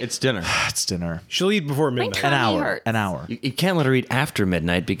 8. It's dinner. It's dinner. She'll eat before midnight. tummy An hour. hurts. An hour. You can't let her eat after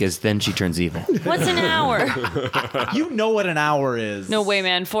midnight because then she turns evil. What's an hour? You know what an hour is. No way,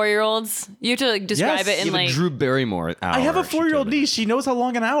 man. 4-year-olds. You have to like describe Yes. it in Even like. Drew Barrymore hour. I have a she 4-year-old told me. niece. She knows how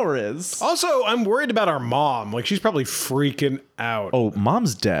long an hour is. Also, I'm worried about our mom. Like, she's probably freaking out. Oh,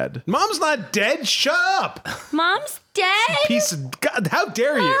 mom's dead. Mom's not dead. Shut up. Mom's dead. Piece of God. How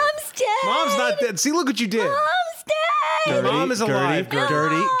dare you? Mom's dead. Mom's not dead. See, look what you did. Mom's dead. Mom is alive.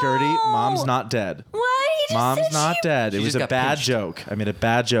 Gertie, Mom's not dead. What? He just Mom's said not she- dead. It She was just a got bad pinched. joke. I made a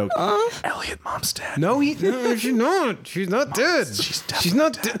bad joke. Elliott, Mom's dead. No, she's not. She's not dead. She's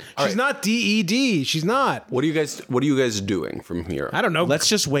not dead. She's not DED. She's not. What are you guys doing from here? I don't know. Let's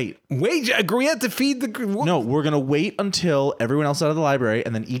just wait. wait. We have to feed the. No, we're going to wait until everyone else out of the library,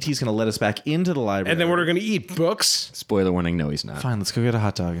 and then E.T.'s going to let us back into the library. And then we're gonna eat books. Spoiler warning, no, he's not. Fine, let's go get a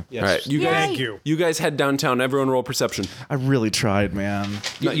hot dog. All right, you guys. Thank you. You guys head downtown. Everyone roll perception. I really tried, man.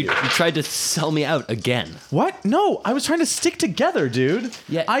 You tried to sell me out again. What? No, I was trying to stick together, dude.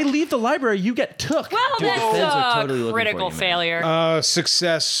 Yeah. I leave the library, you get took. Well, Dude, the feds are that's totally looking a for critical you, man. failure.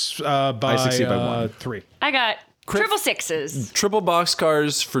 Success by I succeed by 1. 3. I got triple sixes. Triple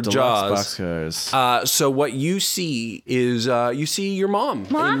boxcars for Deluxe Jaws. boxcars. So what you see is you see your mom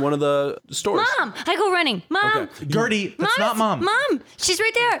Mom? in one of the stores. Mom, I go running. Mom. Okay. Gertie, that's not Mom. Mom, she's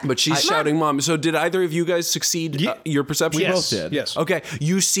right there. But she's shouting mom. So did either of you guys succeed your perception? We both did. Yes. Okay,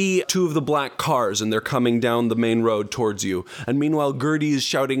 you see 2 of the black cars and they're coming down the main road towards you. And meanwhile, Gertie is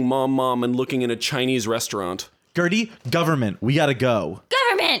shouting mom, mom, and looking in a Chinese restaurant. Gertie, government, we gotta go.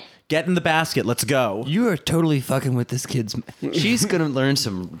 Government. Get in the basket, let's go. You are totally fucking with this kid's. She's gonna learn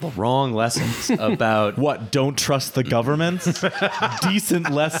some wrong lessons about What, don't trust the government? Decent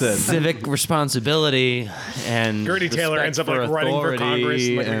lesson. civic responsibility and Gertie Taylor respect ends up like for running for Congress,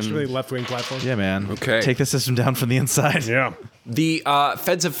 authority like an and- extremely left-wing platform. Yeah, man. Okay. Take the system down from the inside. Yeah. The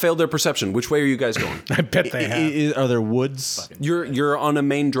feds have failed their perception. Which way are you guys going? I bet they have. Are there woods? You're on a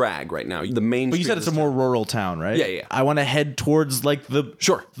main drag right now. The main. But you street said it's of a this more town. rural town, right? Yeah. I want to head towards like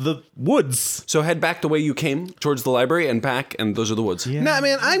the woods. So head back the way you came towards the library and back, and those are the woods. Yeah. Nah,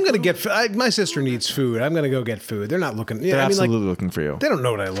 man, I'm gonna get. My sister needs food. I'm gonna go get food. They're not looking. Yeah, They're I mean, absolutely like, looking for you. they don't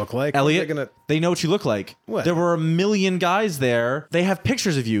know what I look like. Elliott, They're gonna. they know what you look like. What? There were 1 million guys there. They have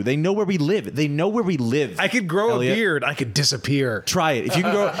pictures of you. They know where we live. They know where we live. I could grow Elliott. a beard. I could disappear. Try it. If you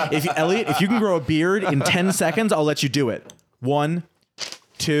can grow, Elliott, if you can grow a beard in 10 seconds, I'll let you do it. 1,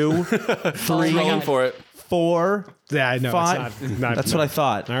 2, 3, Rolling for it. 4. Yeah, I know. 5. It's not That's what I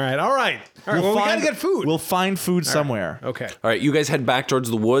thought. All right. Well, we gotta get food. We'll find food somewhere. Okay. All right, you guys head back towards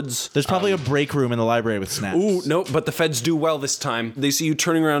the woods. There's probably a break room in the library with snacks. Ooh, no, but the feds do well this time. They see you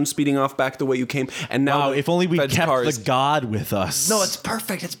turning around, speeding off back the way you came, and now Wow, the if only we feds' kept cars- the god with us. No, it's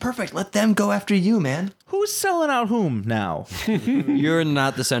perfect. It's perfect. Let them go after you, man. Who's selling out whom now? You're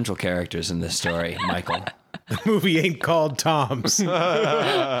not the central characters in this story, Michael. The movie ain't called Tom's. All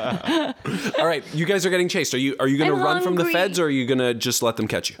right, you guys are getting chased. Are you going to I'm run from the hungry. feds, or are you going to just let them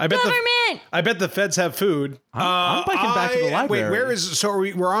catch you? I bet Government. I bet the feds have food. I'm biking back to the library. Wait, where is? So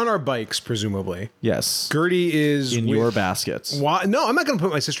we're on our bikes, presumably. Yes. Gertie is In your baskets. Why? No, I'm not going to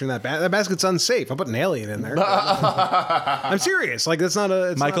put my sister in that basket. That basket's unsafe. I'll put an alien in there. I'm serious. Like that's not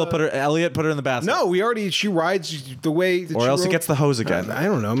a. It's Michael, not a, Elliott put her in the basket. No, we already. She rides the way. That Or she else it rode. gets the hose again. I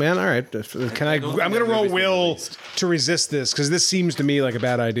don't know, man. All right, can I? I'm going to roll will to resist this because this seems to me like a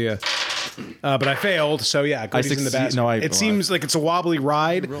bad idea. But I failed, so yeah, Gertie's in the succeed- basket. no, it seems like it's a wobbly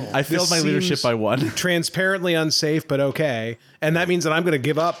ride. I failed This my leadership seems by 1. Transparently unsafe, but okay. And that means that I'm going to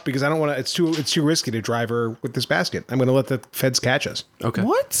give up because I don't want to. It's too risky to drive her with this basket. I'm going to let the feds catch us. Okay.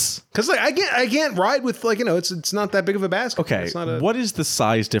 What? Because like I can't ride with like it's not that big of a basket. Okay, It's not a, what is the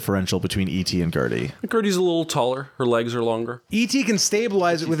size differential between E.T. and Gertie? Gertie's a little taller. Her legs are longer. E.T. can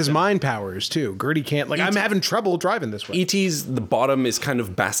stabilize it with his mind powers too. Gertie can't. Like I'm having trouble driving this way. E.T.'s the bottom is kind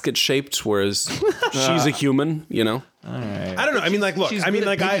of basket shaped, whereas she's a human. You know. I don't know. I mean, like, look. She's I mean,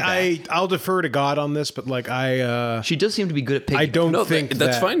 good like, at I'll defer to God on this, but like, She does seem to be good at picking. I don't No, think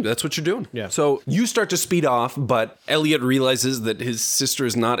that's that- fine. That's what you're doing. Yeah. So you start to speed off, but Elliott realizes that his sister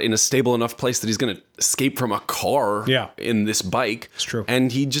is not in a stable enough place that he's going to escape from a car. Yeah. In this bike. It's true.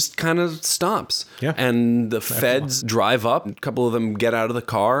 And he just kind of stops. Yeah. And the feds drive up. A couple of them get out of the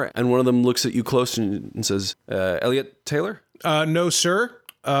car, and one of them looks at you close and says, "Elliott Taylor." No, sir.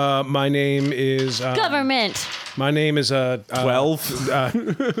 My name is Government. my name is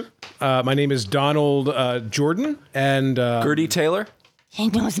 12? my name is Donald Jordan, and Gertie Taylor. He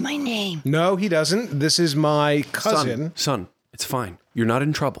knows my name. no, he doesn't. This is my cousin. Son, it's fine. You're not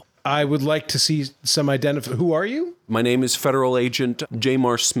in trouble. I would like to see some identify. Who are you? My name is Federal Agent J.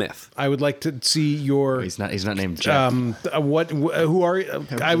 Mar Smith. I would like to see your. He's not named Jeff. Who are you?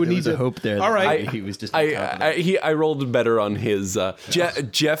 I would there need was to a hope there All that right. he was just. I rolled better on his.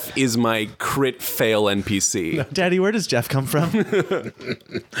 Jeff is my crit fail NPC. Daddy, where does Jeff come from?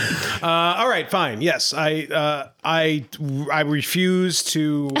 All right. Fine. Yes. I refuse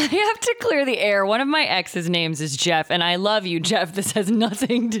to. You have to clear the air. One of my ex's names is Jeff, and I love you, Jeff. This has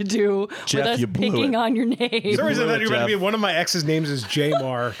nothing to do Jeff, with us you blew picking it. on your name. For some reason, I thought you were about to be Jeff. one of my ex's names is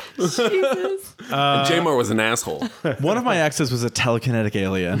Jamar. Jesus. J-Mar was an asshole. One of my exes was a telekinetic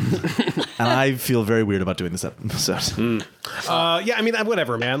alien, and I feel very weird about doing this episode. Yeah, I mean,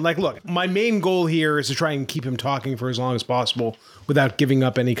 whatever, man. Like, look, my main goal here is to try and keep him talking for as long as possible without giving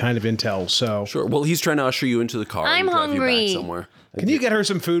up any kind of intel. So, Sure. Well, he's trying to usher you into the car I'm and drive hungry. you back somewhere. can you get her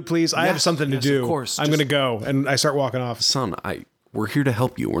some food, please? I have Yes, something to yes, do. of course. I'm Just- going to go, and I start walking off. Son, we're here to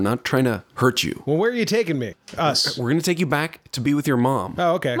help you. We're not trying to hurt you. Well, where are you taking me? Us. We're going to take you back to be with your mom.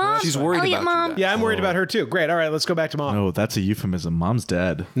 Oh, okay. Mom, She's worried Elliott, about you. Mom. Dad. Yeah, I'm worried about her too. Great. All right, let's go back to mom. Oh, that's a euphemism. Mom's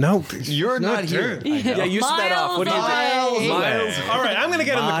dead. No, You're not here. Yeah, you set that off. What do you do? Miles. All right, I'm going to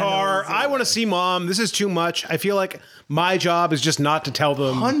get in the car. I want to see mom. This is too much. I feel like my job is just not to tell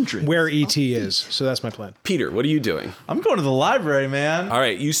them where ET is. So that's my plan. Peter, what are you doing? I'm going to the library, man. All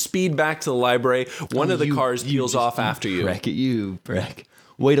right, you speed back to the library. One of the cars peels off after you. Breck at you, Breck.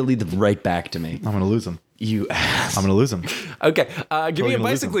 Way to lead them right back to me. I'm going to lose him. You ass. I'm going to lose him. Okay, give me a gonna lose them.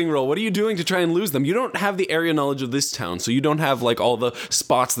 bicycling roll. What are you doing to try and lose them? You don't have the area knowledge of this town, so you don't have like all the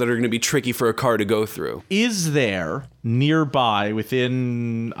spots that are going to be tricky for a car to go through. Is there nearby,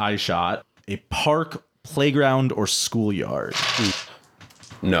 within eyeshot, a park, playground, or schoolyard?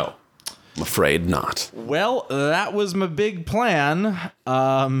 No, I'm afraid not. Well, that was my big plan.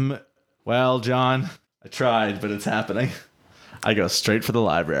 Well, John, I tried, but it's happening. I go straight for the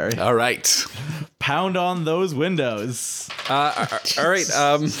library. All right. Pound on those windows. All right.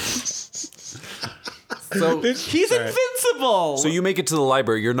 So He's invincible. So you make it to the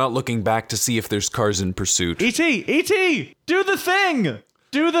library. You're not looking back to see if there's cars in pursuit. E.T., do the thing.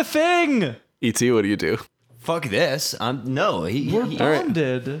 Do the thing. E.T., what do you do? Fuck this. No. We're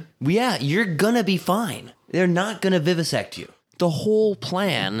bonded. Yeah, you're gonna be fine. They're not gonna vivisect you. The whole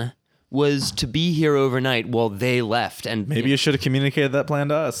plan was to be here overnight while they left, and Maybe you should have communicated that plan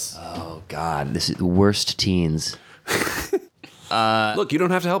to us. oh god, this is the worst teens. Look, you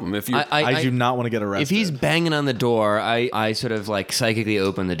don't have to help him if you. I do not want to get arrested. If he's banging on the door, I sort of like psychically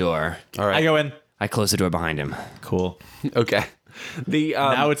open the door. All right. I go in. I close the door behind him. Cool. Okay. The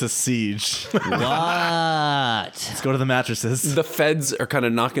Now it's a siege. What? Let's go to the mattresses. the feds are kind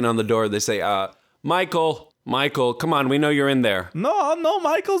of knocking on the door. They say, Michael, come on, we know you're in there. No,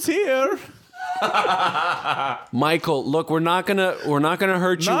 Michael's here. Michael, look, we're not gonna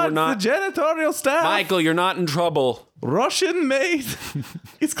hurt you. We're not. the janitorial staff. Michael, you're not in trouble. Russian maid.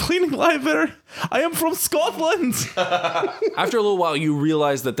 He's cleaning library. I am from Scotland. After a little while, you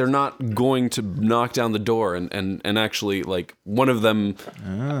realize that they're not going to knock down the door, and actually, like, one of them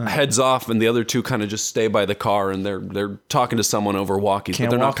heads off, and the other two kind of just stay by the car, and they're talking to someone over walkies,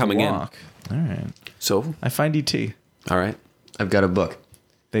 but they're not coming in. All right. So, I find E.T. all right. I've got a book.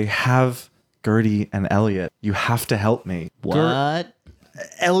 They have Gertie and Elliott. You have to help me. What?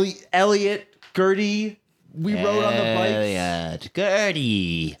 Elliott, Gertie. We rode on the bike. Elliott.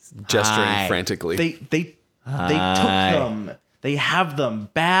 Gertie. Gesturing Hi. frantically. They took them. They have them.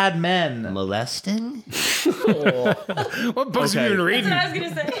 Bad men. Molesting? What books have you been reading? I was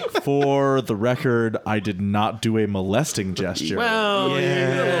gonna say. For the record, I did not do a molesting gesture. Well,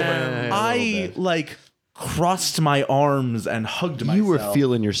 I like crossed my arms and hugged myself. You were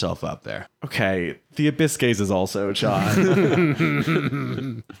feeling yourself up there. Okay, the abyss gaze is also John.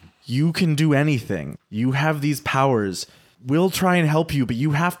 You can do anything. You have these powers. We'll try and help you, but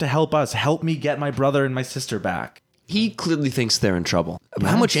you have to help us. Help me get my brother and my sister back. He clearly thinks they're in trouble.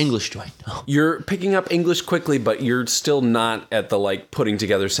 How much English do I know? You're picking up English quickly, but you're still not at the like putting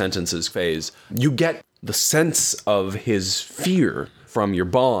together sentences phase. You get the sense of his fear from your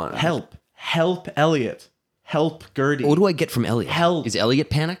bond. Help Elliott. Help Gertie. What do I get from Elliott? Help. Is Elliott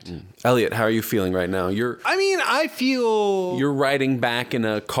panicked? Elliot, how are you feeling right now? I mean, I feel. You're riding back in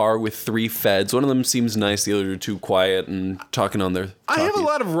a car with 3 feds. One of them seems nice, the other 2 quiet and talking on their. I have a talkies.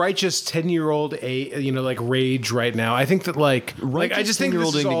 lot of righteous 10-year-old, like rage right now. I think that like I just think this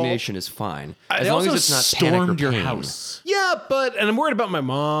old is all. indignation is fine. As They long also as it's not panic or stormed your pain. house. Yeah, and I'm worried about my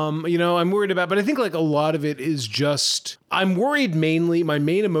mom. I'm worried about, but I think like a lot of it is just. I'm worried mainly. My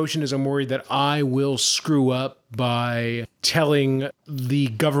main emotion is I'm worried that I will screw up by telling the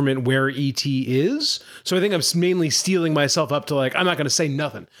government where ET is. So I think I'm mainly steeling myself up to like I'm not going to say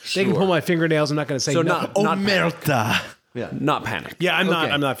nothing. They can pull my fingernails. I'm not going to say So nothing. not Omerta. not panic. Yeah, I'm not.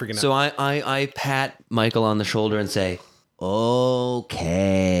 Okay. I'm not freaking out. So I pat Michael on the shoulder and say,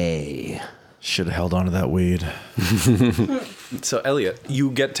 "Okay, Should have held on to that weed. So, Elliott, you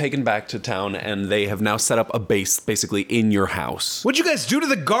get taken back to town, and they have now set up a base basically in your house. What'd you guys do to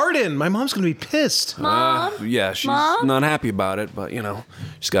the garden? My mom's gonna be pissed. Mom? Yeah, she's Mom? not happy about it, but,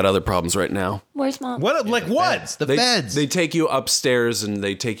 she's got other problems right now. Where's Mom? What? Like what? The feds. They take you upstairs, and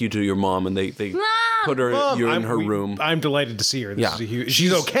they take you to your mom, and they Mom! put her you're in her room. I'm delighted to see her. This Yeah. is a huge,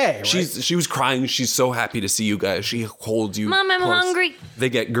 she's okay. Right? She was crying. She's so happy to see you guys. She holds you. Mom, I'm close. hungry. They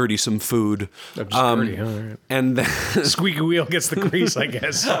get Gertie some food. Gertie, all right. And then Squeaky wheel gets the grease, I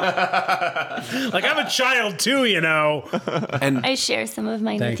guess. Like I'm a child too, I share some of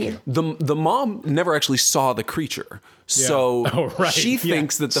mine with you. the mom never actually saw the creature. So Oh, right. she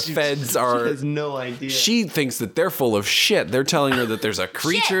thinks that the feds are. Has no idea. She thinks that they're full of shit. They're telling her that there's a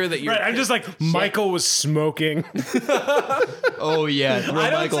creature that you're. Right, I'm just like Michael was smoking. Oh yeah, throw I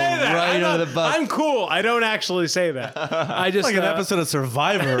don't Michael say that. right under the bus. I'm cool. I don't actually say that. I just Like an episode of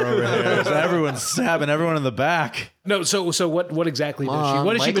Survivor over here. So everyone's stabbing everyone in the back. No, so what exactly does she?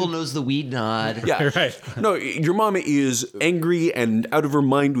 What has Michael she been? knows the weed nod. Yeah. Right. No, your mom is angry and out of her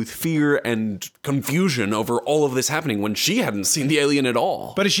mind with fear and confusion over all of this happening when she hadn't seen the alien at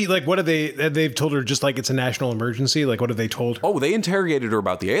all. But is she like? What have they've told her? Just like it's a national emergency. Like what have they told her? Oh, they interrogated her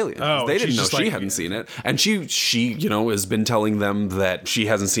about the alien. Oh, They didn't she's know just she like- hadn't seen it. And she has been telling them that she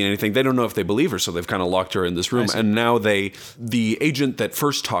hasn't seen anything. They don't know if they believe her, so they've kind of locked her in this room. And now the agent that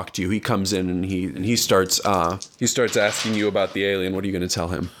first talked to you, he comes in and he starts asking you about the alien. What are you going to tell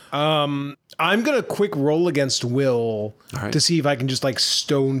him? I'm gonna quick roll against Will right. to see if I can just like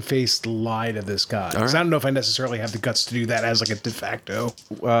stone-faced lie to this guy. 'Cause I don't know if I necessarily have the guts to do that as like a de facto.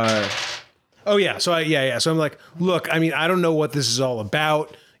 Oh yeah, so So I'm like, look, I mean, I don't know what this is all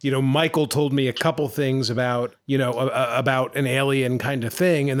about. Michael told me a couple things about, about an alien kind of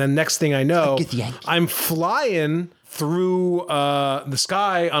thing, and then next thing I know, I'm flying through the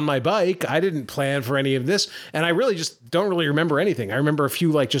sky on my bike. I didn't plan for any of this, and I really just don't really remember anything. I remember a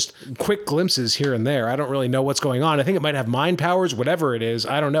few like just quick glimpses here and there. I don't really know what's going on. I think it might have mind powers, whatever it is.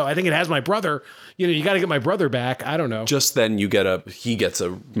 I don't know. I think it has my brother. You got to get my brother back. I don't know. Just then he gets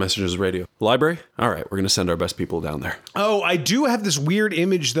a message on his radio. Library? All right, we're going to send our best people down there. Oh, I do have this weird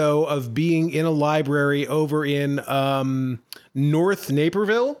image though of being in a library over in North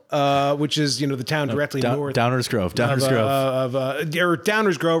Naperville, which is the town directly north. Downers Grove. Or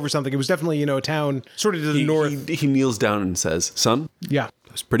Downers Grove or something. It was definitely a town sort of to the north. He kneels down and says, "Son, Yeah.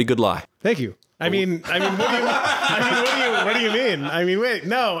 it's a pretty good lie." Thank you. What do you mean? I mean, wait,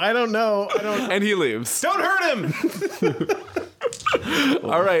 no, I don't know. And he leaves. Don't hurt him.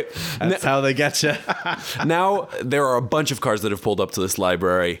 All right. That's how they get you. Now there are a bunch of cars that have pulled up to this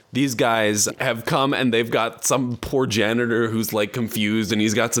library. These guys have come and they've got some poor janitor who's like confused and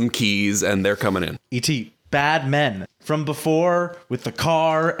he's got some keys and they're coming in. E.T. Bad men from before with the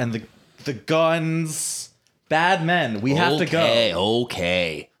car and the guns. Bad men. We have to go.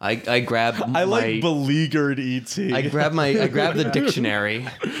 Okay. I grab I like beleaguered E.T. I grab the dictionary,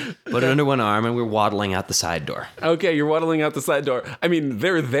 put it under one arm, and we're waddling out the side door. Okay, you're waddling out the side door. I mean,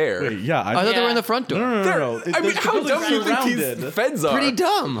 they're there. Yeah. I thought they were in the front door. No. I mean, how dumb do you think these feds are? Pretty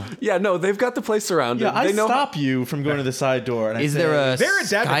dumb. Yeah, no, they've got the place surrounded. Yeah, I they know stop you from going to the side door. And I Is say, there a They're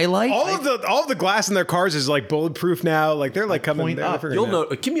adapted. skylight? All of the glass in their cars is like bulletproof now. Like they're like coming point they're up. figuring You'll it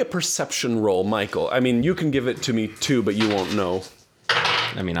out. know. Give me a perception roll, Michael. I mean, you can give it to me too, but you won't know.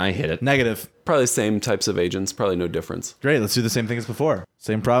 I mean, I hit it. Negative. Probably the same types of agents. Probably no difference. Great. Let's do the same thing as before.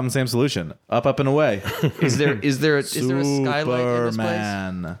 Same problem, same solution. Up and away. Is there a skylight in this place?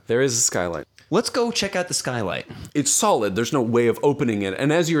 Superman. There is a skylight. Let's go check out the skylight. It's solid. There's no way of opening it.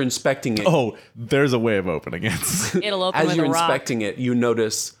 And as you're inspecting it, Oh, there's a way of opening it. It'll open as with you're a rock. inspecting it, you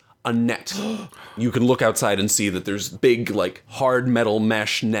notice a net. You can look outside and see that there's big, like, hard metal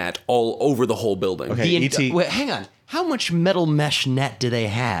mesh net all over the whole building. Okay. E.T. Wait, hang on. How much metal mesh net do they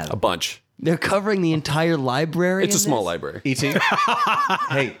have? A bunch. They're covering the entire library. It's a in small this? library. E.T.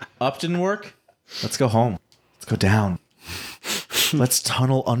 Hey, up didn't work. Let's go home. Let's go down. Let's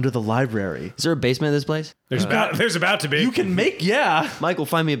tunnel under the library. Is there a basement in this place? There's about to be. You can make, yeah. Michael,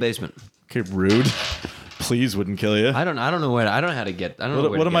 find me a basement. Okay, rude. Please wouldn't kill you. I don't know how to get. I don't know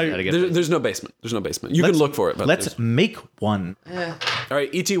What where to am get, I- how to get There's no basement. There's no basement. You can look for it. But Let's make one. all right,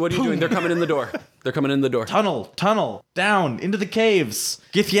 E.T., what are you doing? They're coming in the door. They're coming in the door. Tunnel, down, into the caves.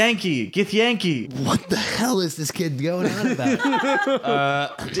 Gith Yankee. What the hell is this kid going on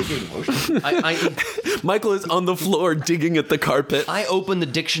about? Michael is on the floor digging at the carpet. I open the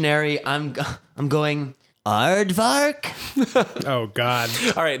dictionary. I'm going. Aardvark? Oh God.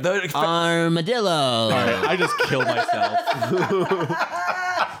 All right. Armadillo. All right, I just killed myself.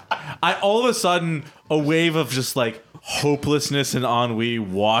 All of a sudden, a wave of just like hopelessness and ennui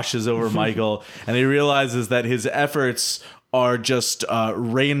washes over Michael, and he realizes that his efforts are just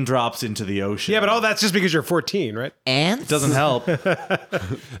raindrops into the ocean. Yeah, but all that's just because you're 14, right? Ants? Doesn't help.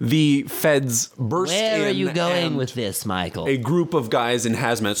 The feds burst in. Where are you going and with this, Michael? a group of guys in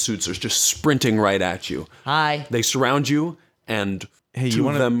hazmat suits are just sprinting right at you. Hi. They surround you, and two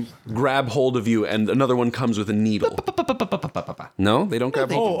of them grab hold of you, and another one comes with a needle. No, they don't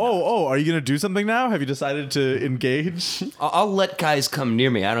grab hold. Oh, are you going to do something now? Have you decided to engage? I'll let guys come near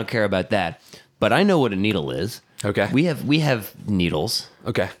me. I don't care about that. But I know what a needle is. Okay. We have needles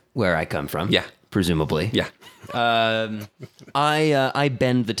Okay. where I come from. Yeah. Presumably. Yeah. I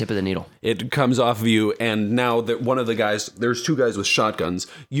bend the tip of the needle. It comes off of you, and now that one of the guys, there's two guys with shotguns.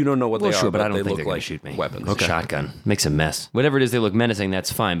 You don't know what they are, Sure, but I don't they think look they're going like to shoot me. weapons. Shotgun makes a mess. Whatever it is, they look menacing.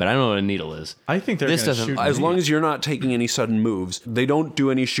 That's fine, but I don't know what a needle is. I think they're This going to doesn't- shoot As me. long as you're not taking any sudden moves, they don't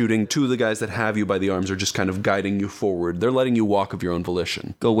do any shooting. Two of the guys that have you by the arms are just kind of guiding you forward. They're letting you walk of your own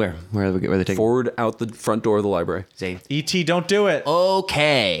volition. Go where? Where are they taking? Forward out the front door of the library. Say, E.T., don't do it.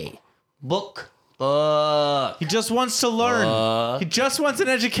 okay. Book. He just wants to learn. He just wants an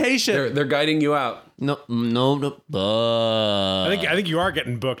education. They're guiding you out. No. I think you are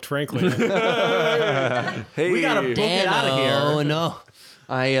getting booked, frankly. Hey, We gotta book it out of here. Oh no.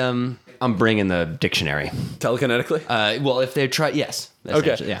 I'm bringing the dictionary. telekinetically. Well, if they try, yes.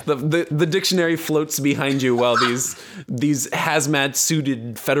 Okay. essentially, Yeah. The dictionary floats behind you while these hazmat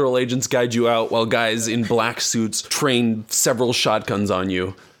suited federal agents guide you out, while guys in black suits train several shotguns on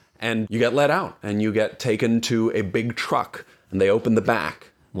you, and you get let out, and you get taken to a big truck, and they open the back.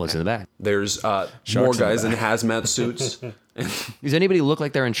 What's in the back? There's more guys in hazmat suits. Does anybody look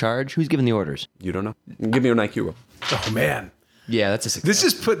like they're in charge? Who's giving the orders? You don't know. Give me your IQ roll. Oh, man. Yeah, that's a success. This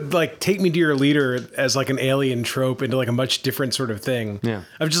just put take me to your leader as like an alien trope into like a much different sort of thing. Yeah.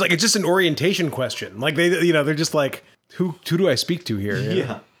 I'm just like, it's just an orientation question. Like they're just like, who do I speak to here?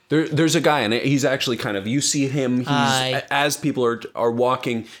 Yeah. There's a guy, and he's actually kind of, you see him, Hi. as people are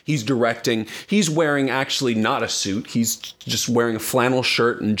walking, he's directing. He's wearing actually not a suit. He's just wearing a flannel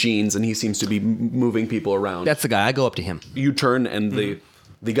shirt and jeans, and he seems to be moving people around. That's the guy. I go up to him. You turn, and the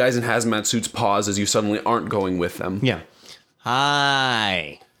guys in hazmat suits pause as you suddenly aren't going with them. Yeah.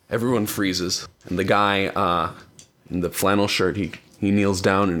 Hi. Everyone freezes, and the guy in the flannel shirt, he kneels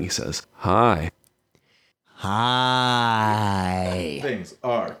down and he says, "Hi." Hi. Things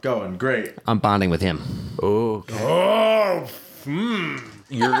are going great. I'm bonding with him. You're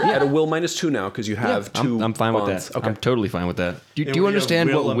at a will -2 now because you have two. I'm fine bonds. with that. Okay. I'm totally fine with that. Do we you have understand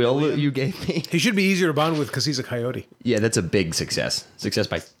will what a will million? you gave me? He should be easier to bond with because he's a coyote. Yeah, that's a big success. Success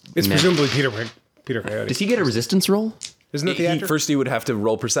by It's man. presumably Peter Coyote. Does he get a resistance roll? Isn't that the actor? First, he would have to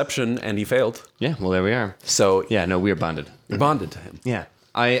roll perception, and he failed. Yeah. Well, there we are. So Yeah. No, we are bonded. you're bonded to him. Yeah.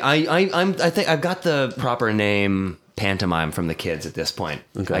 I think I've got the proper name pantomime from the kids at this point.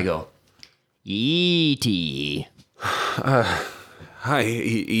 Okay. I go, E.T. Hi,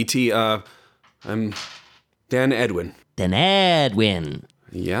 E.T. I'm Dan Edwin. Dan Edwin.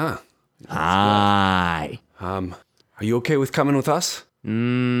 Yeah. Hi. Are you okay with coming with us?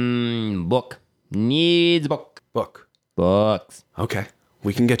 Book. Needs book. Book. Books. Okay.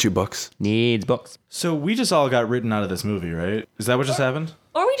 We can get you books. Needs books. So we just all got written out of this movie, right? Is that what just happened?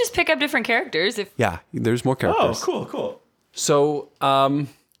 Or we just pick up different characters. If Yeah. There's more Oh, characters. cool. So,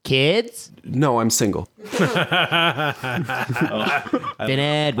 Kids. no, I'm single. Dan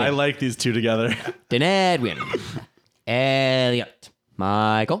Edwin. I like these two together. Dan Edwin. Elliott.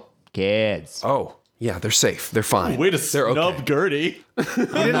 Michael. Kids. Oh, yeah, they're safe. They're fine. Way to they're snub okay. Gertie. He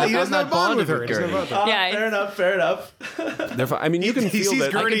doesn't have a bond with her. He doesn't have a bond with her. Yeah, Fair enough. They're fine. I mean, you can He feel sees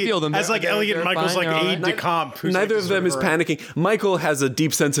that. Gertie feel them. as like They're- Elliott they're and Michael's fine, like they're all aide de camp. who's, Neither like, of them is sort of- panicking. Michael has a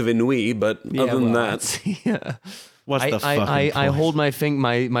deep sense of ennui, but other than that, yeah. What's the fucking I point? hold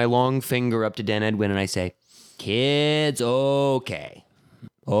my long finger up to Dan Edwin and I say, kids, okay.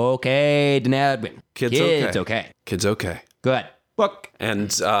 Okay, Dan Edwin. Kids okay. Kid's okay. Good. Book.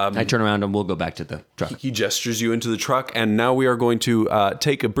 And I turn around and we'll go back to the truck. he gestures you into the truck, and now we are going to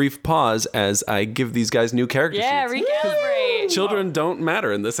take a brief pause as I give these guys new character yeah, sheets. recalibrate. Children don't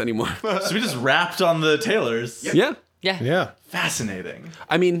matter in this anymore. So we just rapped on the Taylors. Yeah. Yeah. Yeah. Fascinating.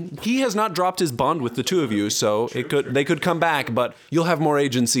 I mean, he has not dropped his bond with the two of you, so they could come back, but you'll have more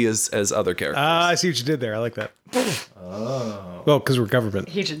agency as other characters. I see what you did there. I like that. Oh. Well, because we're government.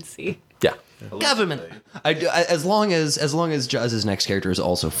 Agency. Yeah. Government. As long as Jazz's next character is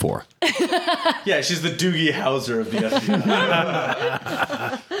also 4. Yeah, she's the Doogie Howser of the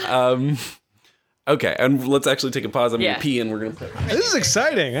FBI. Okay, and let's actually take a pause. I'm Yeah. gonna pee, and we're gonna play. This is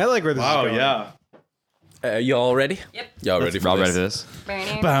exciting. I like where this is going. Yeah. Y'all ready? Yep. Y'all ready for All this? ready for this?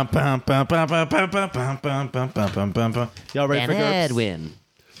 Bum, bum, bum, bum, bum, bum, bum, bum, bum, bum, bum, bum, bum. Y'all ready for GURPS? Edwin.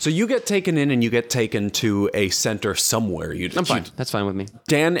 So you get taken in and you get taken to a center somewhere. I'm fine. That's fine with me.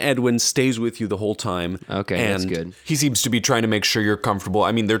 Dan Edwin stays with you the whole time. Okay, and that's good. He seems to be trying to make sure you're comfortable.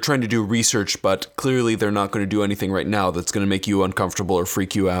 I mean, they're trying to do research, but clearly they're not going to do anything right now that's going to make you uncomfortable or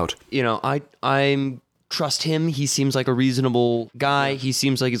freak you out. You know, I trust him. He seems like a reasonable guy. He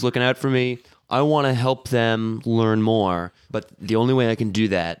seems like he's looking out for me. I want to help them learn more, but the only way I can do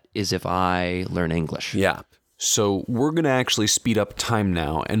that is if I learn English. Yeah. So we're going to actually speed up time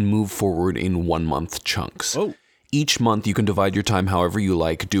now and move forward in 1 month chunks. Oh. Each month you can divide your time however you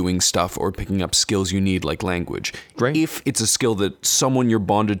like, doing stuff or picking up skills you need like language. Great. If it's a skill that someone you're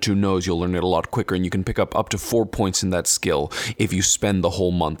bonded to knows, you'll learn it a lot quicker and you can pick up to 4 points in that skill if you spend the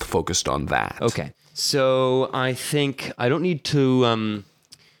whole month focused on that. Okay. So I think I don't need to,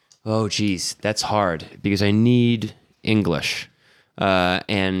 oh geez, that's hard because I need English.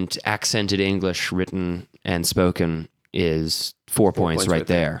 And accented English written and spoken is 4 points right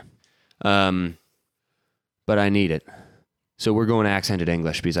there. But I need it. So we're going to accented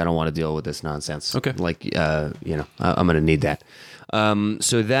English because I don't want to deal with this nonsense. Okay. Like, I'm going to need that.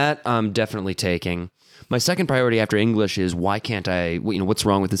 So that I'm definitely taking. My second priority after English is why can't I, what's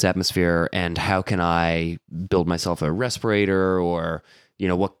wrong with this atmosphere and how can I build myself a respirator or,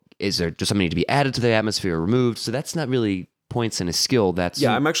 what is there, does something need to be added to the atmosphere or removed? So that's not really points in a skill. That's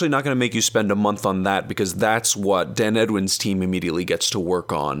Yeah, I'm actually not going to make you spend a month on that because that's what Dan Edwin's team immediately gets to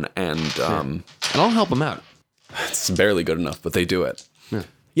work on, and and I'll help him out. it's barely good enough, but they do it.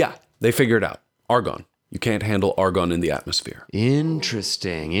 Yeah, they figure it out. Argon. You can't handle argon in the atmosphere.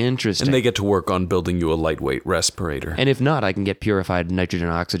 Interesting. And they get to work on building you a lightweight respirator. And if not, I can get purified nitrogen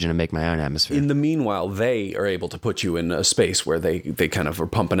and oxygen and make my own atmosphere. In the meanwhile, they are able to put you in a space where they kind of are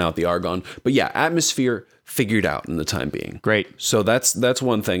pumping out the argon. But yeah, atmosphere figured out in the time being. Great. So that's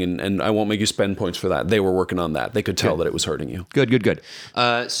one thing, and I won't make you spend points for that. They were working on that. They could tell that it was hurting you. Good.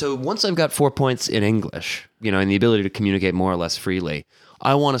 So once I've got 4 points in English, and the ability to communicate more or less freely,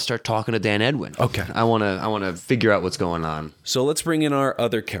 I want to start talking to Dan Edwin. Okay. I want to figure out what's going on. So let's bring in our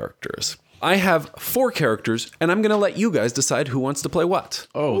other characters. I have 4 characters, and I'm going to let you guys decide who wants to play what.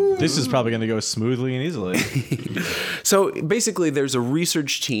 Oh, this is probably going to go smoothly and easily. So basically, there's a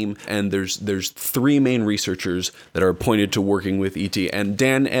research team, and there's 3 main researchers that are appointed to working with ET, and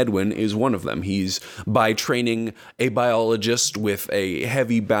Dan Edwin is one of them. He's, by training, a biologist with a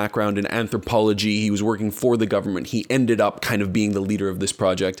heavy background in anthropology. He was working for the government. He ended up kind of being the leader of this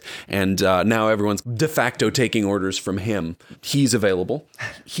project, and now everyone's de facto taking orders from him. He's available.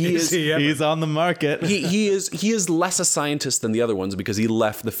 He's on the market. He is less a scientist than the other ones because he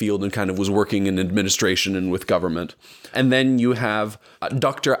left the field and kind of was working in administration and with government. And then you have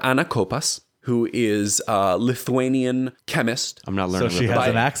Dr. Anna Kopas, who is a Lithuanian chemist. I'm not So learning. she has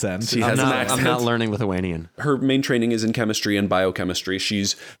an accent. She has an accent. I'm not learning Lithuanian. Her main training is in chemistry and biochemistry.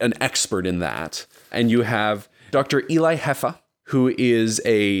 She's an expert in that. And you have Dr. Eli Heffa, who is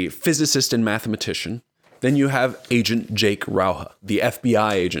a physicist and mathematician. Then you have Agent Jake Rauha, the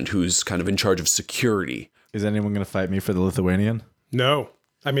FBI agent who's kind of in charge of security. Is anyone going to fight me for the Lithuanian? No.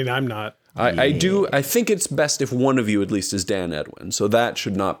 I mean, I'm not. I think it's best if one of you at least is Dan Edwin. So that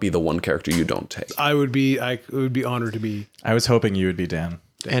should not be the one character you don't take. I would be honored to be. I was hoping you would be Dan.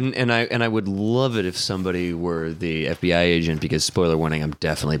 And I would love it if somebody were the FBI agent because, spoiler warning, I'm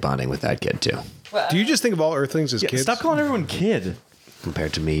definitely bonding with that kid too. Do you just think of all Earthlings as kids? Stop calling everyone kid.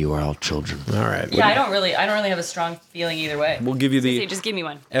 Compared to me, you are all children. All right. Yeah, I don't really have a strong feeling either way. We'll give you the Just give me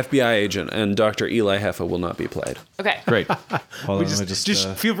one. FBI agent, and Dr. Eli Heffa will not be played. Okay. Great. Hold on, let me Just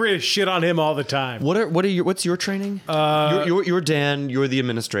feel free to shit on him all the time. What's your training? You're Dan. You're the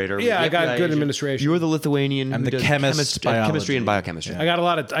administrator. Yeah, I got FBI good agent. administration. You're the Lithuanian. I'm who the does chemist, chemistry and biology. biochemistry. I got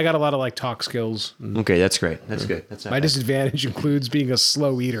a lot of like talk skills. Okay, that's great. That's good. That's not My bad. disadvantage includes being a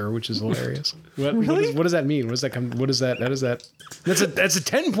slow eater, which is hilarious. What does that mean? What does that come? What is that? How does that? That's a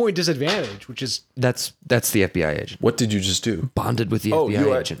 10-point disadvantage, which is That's the FBI agent. What did you just do? Bonded with the Oh, you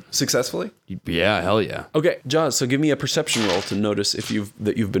FBI are agent. successfully? Yeah, hell yeah. Okay, Jaws, so give me a perception roll to notice if you've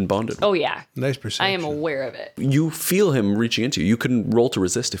been bonded. Oh yeah, nice perception. I am aware of it. You feel him reaching into you. You can roll to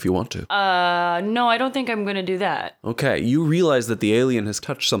resist if you want to. No, I don't think I'm gonna do that. Okay, you realize that the alien has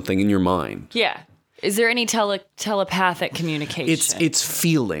touched something in your mind. Yeah. Is there any telepathic communication? It's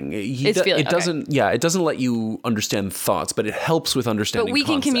feeling. It's feeling, It doesn't. Yeah, it doesn't let you understand thoughts, but it helps with understanding. But we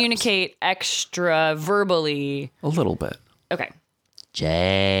can concepts. communicate extra verbally. A little bit. Okay.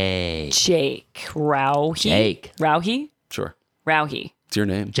 Jake. Jake Rauhi. Jake. Rauhi. Sure, Rauhi. it's your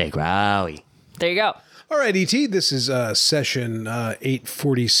name. Jake Rowie. There you go. All right, ET, this is session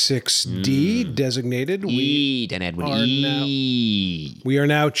 846D, designated. Dan Edwin. We are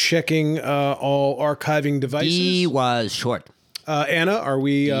now checking all archiving devices. E was short. Anna, are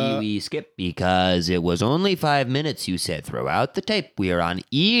we... We skip because it was only 5 minutes, you said. Throughout the tape, we are on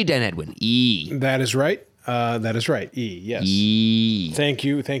E, Dan Edwin. E. That is right. That is right. E, yes. E. Thank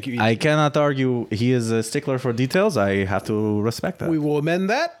you, E. I cannot argue. He is a stickler for details. I have to respect that. We will amend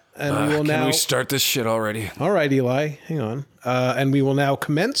that, and we will now... Can we start this shit already? All right, Eli, hang on. And we will now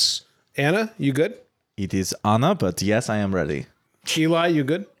commence. Anna, you good? It is Anna, but yes, I am ready. Eli, you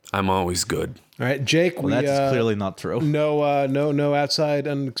good? I'm always good. All right, Jake, Well, that's clearly not true. No outside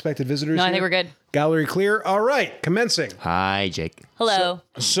unexpected visitors. No, I here? think we're good. Gallery clear. All right, commencing. Hi, Jake. Hello.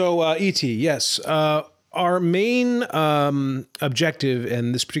 So, ET, yes. Our main objective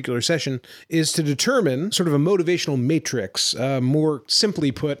in this particular session is to determine sort of a motivational matrix. More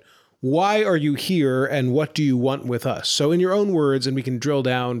simply put, why are you here and what do you want with us? So in your own words, and we can drill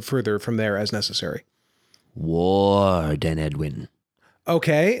down further from there as necessary. War, Dan Edwin.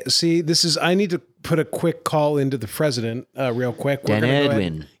 Okay, see, this is, I need to put a quick call into the president real quick. Dan gonna go ahead-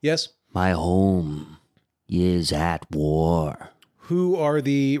 Edwin. Yes? My home is at war. Who are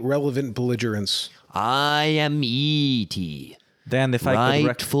the relevant belligerents? I am E.T., Dan, if I could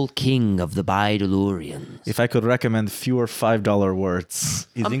rightful king of the Bidalurians. if I could recommend fewer $5 words.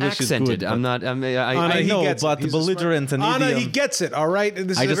 His I'm English accented. is good. I'm not. Anna, I he know, gets it. but He's a smart- belligerent and Anna, idiom. he gets it, all right?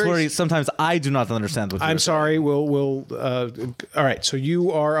 This I is a just very- worry sometimes I do not understand what I'm you're sorry, we'll all right, so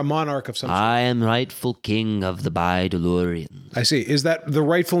you are a monarch of some sort. I am rightful king of the Bidalurians. I see. Is that the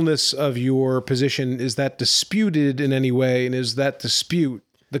rightfulness of your position, is that disputed in any way, and is that dispute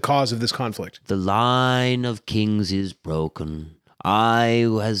the cause of this conflict? The line of kings is broken. I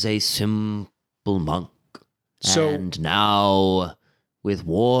was a simple monk. So- and now, with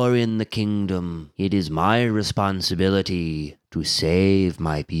war in the kingdom, it is my responsibility to save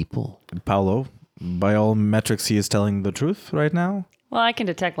my people. Paulo, by all metrics, he is telling the truth right now. Well, I can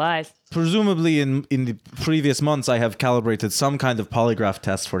detect lies. Presumably, in the previous months, I have calibrated some kind of polygraph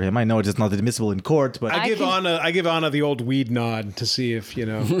test for him. I know it is not admissible in court, but I give Anna the old weed nod to see if,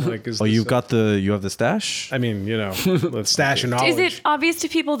 like, is this you have the stash. I mean, the stash of knowledge. Is it obvious to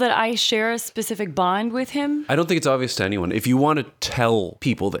people that I share a specific bond with him? I don't think it's obvious to anyone. If you want to tell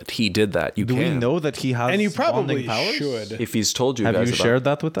people that he did that, you Do can. we know that he has? And you probably bonding powers? should. If he's told you Have guys you about shared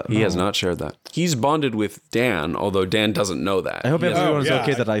that with that? He has not shared that. He's bonded with Dan, although Dan doesn't know that. I hope He has- everyone's yeah.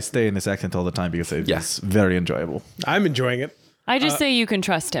 okay that I stay in this accent all the time because it's Yes. very enjoyable. I'm enjoying it. I just say you can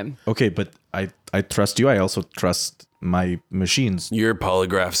trust him. Okay, but I trust you. I also trust my machines. Your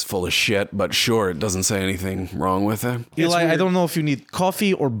polygraph's full of shit, but sure, it doesn't say anything wrong with it. Eli, I weird. don't know if you need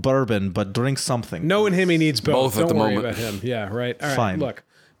coffee or bourbon, but drink something. Knowing him, he needs both. Both at Don't the worry moment. about him. Yeah, right. All right. Fine. Look,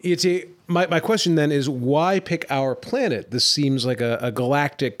 E.T., my question then is, why pick our planet? This seems like a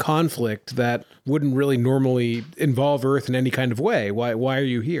galactic conflict that wouldn't really normally involve Earth in any kind of way. Why are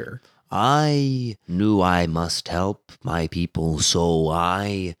you here? I knew I must help my people, so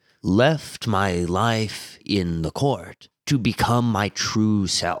I left my life in the court to become my true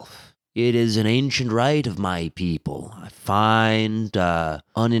self. It is an ancient right of my people. I find an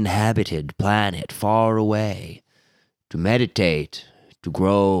uninhabited planet far away to meditate, to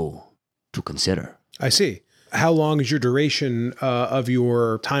grow, to consider. I see. How long is your duration of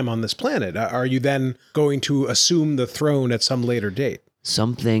your time on this planet? Are you then going to assume the throne at some later date?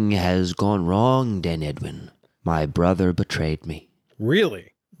 Something has gone wrong, Dan Edwin. My brother betrayed me.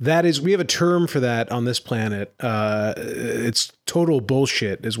 Really? That is, we have a term for that on this planet. It's total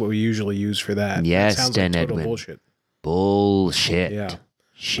bullshit is what we usually use for that. Yes, It sounds Dan like total Edwin. bullshit. Bullshit. Yeah.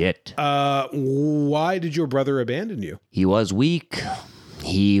 Shit. Why did your brother abandon you? He was weak.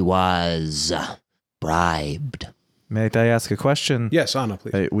 He was bribed. May I ask a question? Yes, Anna,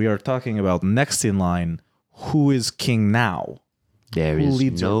 please. We are talking about next in line. Who is king now? There Who is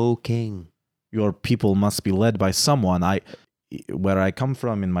leads no king. Your people must be led by someone. Where I come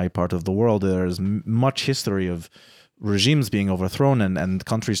from in my part of the world, there's much history of regimes being overthrown and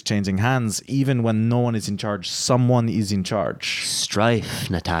countries changing hands. Even when no one is in charge, someone is in charge. Strife,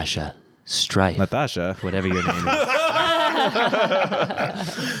 Natasha. Strife. Natasha. Whatever your name is.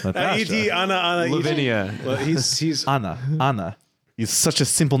 Natasha. E.T., Anna. Lavinia. Well, he's Anna. Is such a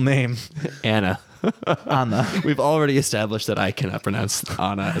simple name. Anna. Anna. We've already established that I cannot pronounce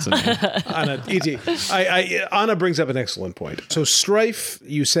Anna as a name. Anna. E.T. Anna brings up an excellent point. So Strife,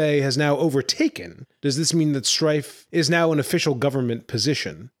 you say, has now overtaken. Does this mean that Strife is now an official government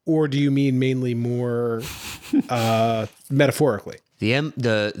position, or do you mean mainly more metaphorically?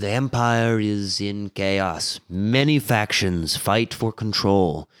 The empire is in chaos. Many factions fight for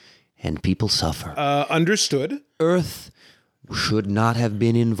control, and people suffer. Understood. Earth should not have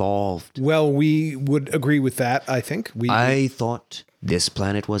been involved. Well, we would agree with that, I think. I thought this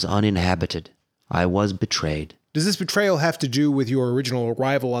planet was uninhabited. I was betrayed. Does this betrayal have to do with your original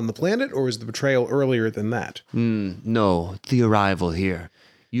arrival on the planet, or is the betrayal earlier than that? No, the arrival here.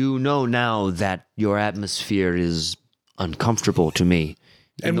 You know now that your atmosphere is uncomfortable to me.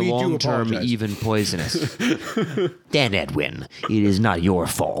 And In the we do long term, apologize. even poisonous. Dan Edwin, it is not your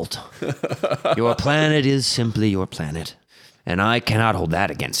fault. Your planet is simply your planet, and I cannot hold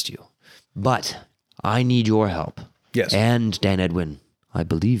that against you. But I need your help. Yes. And Dan Edwin, I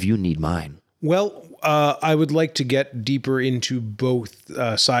believe you need mine. Well, I would like to get deeper into both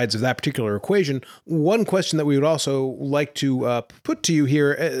sides of that particular equation. One question that we would also like to put to you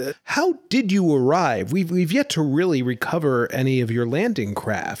here, how did you arrive? We've yet to really recover any of your landing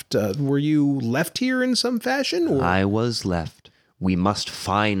craft. Were you left here in some fashion? Or? I was left. We must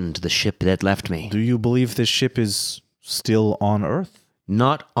find the ship that left me. Do you believe this ship is still on Earth?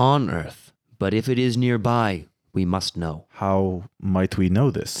 Not on Earth, but if it is nearby, we must know. How might we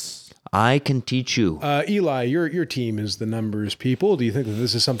know this? I can teach you. Eli, your team is the numbers people. Do you think that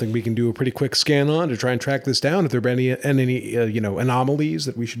this is something we can do a pretty quick scan on to try and track this down? If there been any anomalies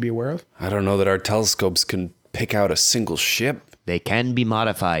that we should be aware of? I don't know that our telescopes can pick out a single ship. They can be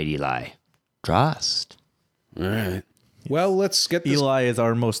modified, Eli. Trust. All right. Well, let's get this. Eli is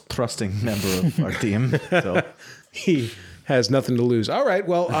our most trusting member of our team. So. He has nothing to lose. All right.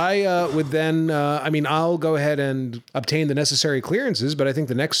 Well, I would then, I'll go ahead and obtain the necessary clearances, but I think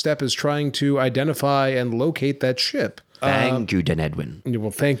the next step is trying to identify and locate that ship. Thank you, Dan Edwin.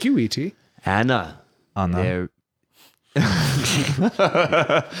 Well, thank you, E.T. Anna. Anna.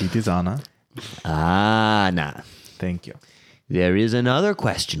 It is Anna. Anna. Thank you. There is another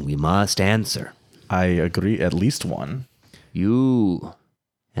question we must answer. I agree, at least one. You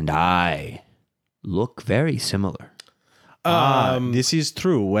and I look very similar. This is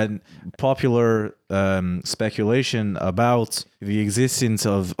true. When popular speculation about the existence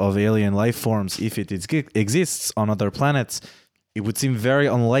of alien life forms, if it exists on other planets, it would seem very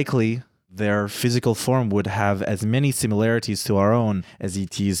unlikely their physical form would have as many similarities to our own as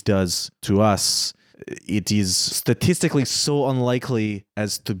ET's does to us. It is statistically so unlikely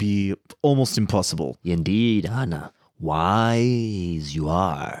as to be almost impossible. Indeed, Anna. Wise you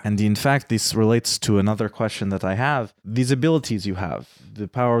are. And in fact, this relates to another question that I have. These abilities you have, the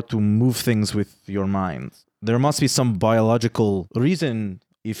power to move things with your mind. There must be some biological reason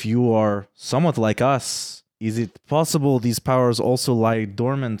if you are somewhat like us. Is it possible these powers also lie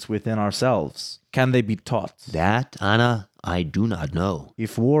dormant within ourselves? Can they be taught? That, Anna, I do not know.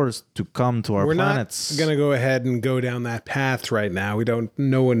 If wars to come to our We're planets... not going to go ahead and go down that path right now. We don't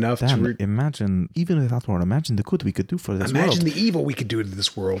know enough to... Imagine, even without war, imagine the good we could do for this world. Imagine the evil we could do to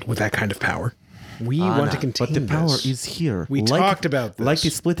this world with that kind of power. We want to contain But the power this. is here. We talked about this. Like the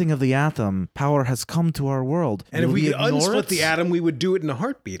splitting of the atom, power has come to our world. And if Will we ignore unsplit it? the atom, we would do it in a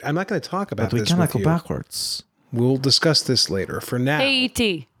heartbeat. I'm not going to talk about But we this cannot with go you. backwards. We'll discuss this later. For now... Hey,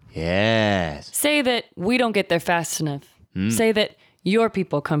 E.T., Yes. say that we don't get there fast enough. Say that your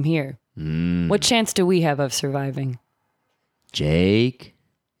people come here. What chance do we have of surviving? Jake,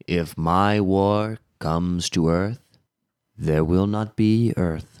 if my war comes to Earth, there will not be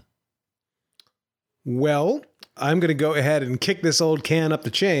Earth. Well, I'm going to go ahead and kick this old can up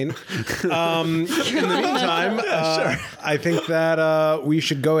the chain. In the meantime, I think that we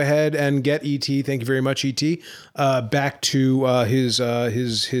should go ahead and get E.T. Thank you very much, E.T. Back to his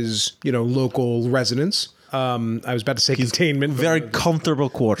local residence. I was about to say containment. but- Very comfortable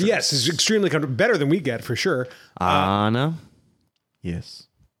quarters. Yes, it's extremely comfortable. Better than we get, for sure. Anna, Yes.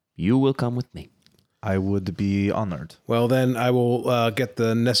 you will come with me. I would be honored. Well, then I will get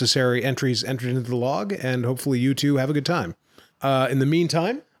the necessary entries entered into the log, and hopefully you two have a good time. In the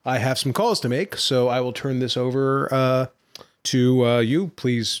meantime, I have some calls to make, so I will turn this over to you.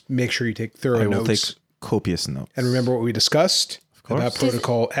 Please make sure you take thorough I will notes. take copious notes. And remember what we discussed about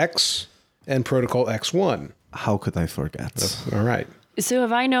Protocol X and Protocol X1. How could I forget? All right. So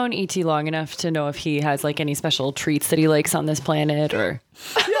have I known E.T. long enough to know if he has like any special treats that he likes on this planet or...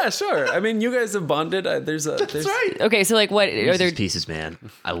 Yeah, sure. I mean, you guys have bonded. There's right. Okay, so like what are there... Reese's Pieces, man.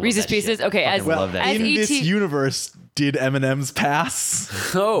 I love Reese's that shit. Pieces? Okay, as, Fucking love that as shit. In this E.T. universe, did M&M's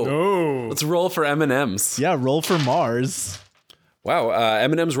pass? Oh, let's roll for M&Ms. Yeah, roll for Mars. Wow,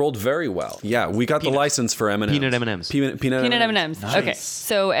 M&Ms rolled very well. Yeah, we got the license for M&Ms. Peanut M&Ms. Peanut M&Ms. Okay,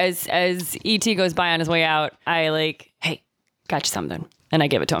 so as E.T. goes by on his way out, I like, hey, got you something. And I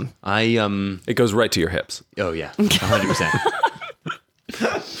give it to him. It goes right to your hips. Oh yeah, 100%.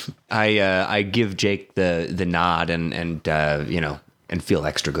 I give Jake the nod and and feel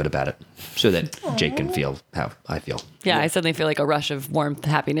extra good about it so that Jake can feel how I feel. Yeah, I suddenly feel like a rush of warmth,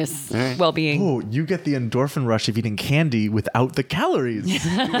 happiness, well-being. Oh, you get the endorphin rush of eating candy without the calories.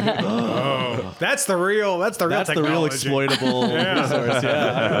 That's the real. That's the real technology. Exploitable resource.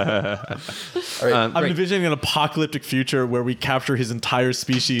 Yeah. All right. I'm envisioning an apocalyptic future where we capture his entire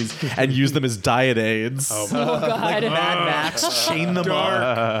species and use them as diet aids. Oh God. Like Mad Max, chain them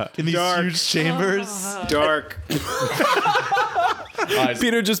up in these huge chambers. Dark.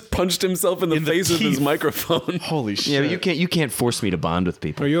 Peter just punched himself in the face with his microphone. Holy shit. Yeah, but you can't force me to bond with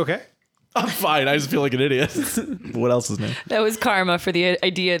people. Are you okay? I'm fine. I just feel like an idiot. What else is new? That was karma for the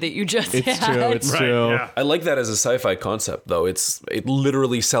idea that you just It's had. true. It's true. Yeah. I like that as a sci-fi concept, though. It's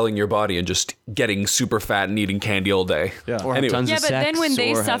literally selling your body and just getting super fat and eating candy all day. Yeah. Or have Anyway. tons Yeah, of but sex, then when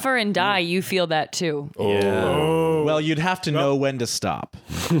they or have- suffer and die, you feel that too. Well, you'd have to know when to stop.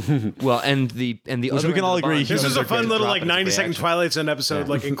 Well, and the other we can end all of the agree bond- This humans is a are fun great little at like dropping 90-second Twilight Zone episode,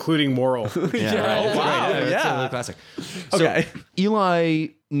 like including moral. Yeah, right. wow, It's yeah. a really classic. Okay. So Eli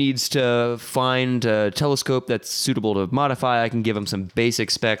needs to find a telescope that's suitable to modify. I can give him some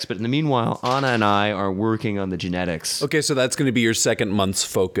basic specs, but in the meanwhile, Anna and I are working on the genetics. Okay, so that's going to be your second month's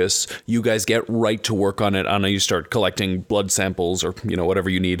focus. You guys get right to work on it. Anna, you start collecting blood samples or, whatever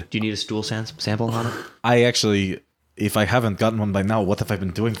you need. Do you need a stool sample, Anna? I actually, if I haven't gotten one by now, what have I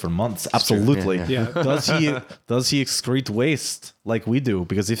been doing for months? Absolutely. Yeah. Does he excrete waste like we do?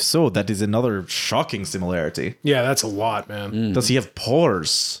 Because if so, that is another shocking similarity. Yeah, that's a lot, man. Does he have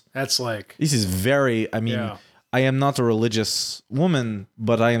pores? That's like This is very, Yeah. I am not a religious woman,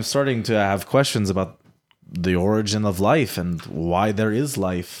 but I am starting to have questions about the origin of life and why there is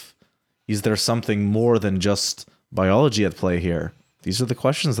life. Is there something more than just biology at play here? These are the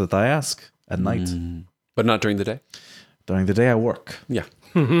questions that I ask at night. But not during the day? During the day, I work. Yeah.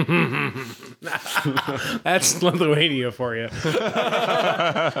 That's Lithuania for you.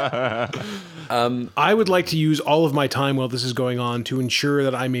 I would like to use all of my time while this is going on to ensure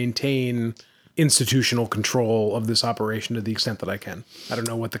that I maintain institutional control of this operation to the extent that I can. I don't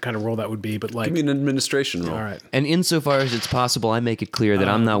know what the kind of role that would be, but like, Give me an administration role. all right. And insofar as it's possible, I make it clear that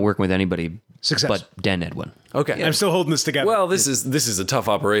I'm not working with anybody Success. but Dan Edwin. Okay. I'm still holding this together. Well, this is a tough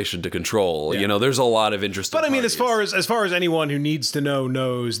operation to control. There's a lot of interest. but I mean, as far as anyone who needs to know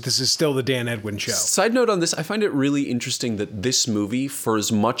knows, this is still the Dan Edwin show. Side note on this, I find it really interesting that this movie, for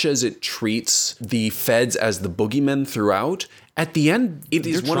as much as it treats the feds as the boogeymen throughout, at the end, it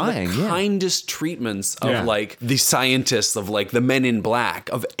is They're one trying, of the yeah. kindest treatments of Yeah. like the scientists, of like the Men in Black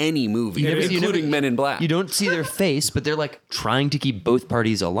of any movie, including Men in Black. You don't see their face, but they're like trying to keep both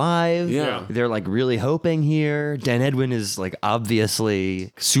parties alive. Yeah. They're like really hoping here. Dan Edwin is like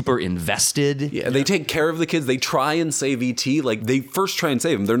obviously super invested. Yeah, they take care of the kids. They try and save E.T. Like, they first try and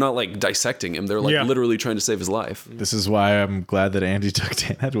save him. They're not, like, dissecting him. They're, like, Yeah. literally trying to save his life. This is why I'm glad that Andy took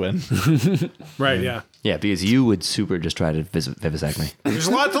Dan Edwin. Right, yeah. Yeah, because you would super just try to vivisect me. There's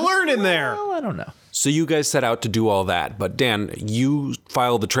a lot to learn in there. Well, I don't know. So you guys set out to do all that. But, Dan, you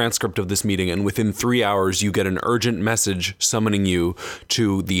file the transcript of this meeting, and within 3 hours, you get an urgent message summoning you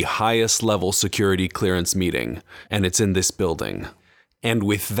to the highest level security clearance meeting. And it's in this building. And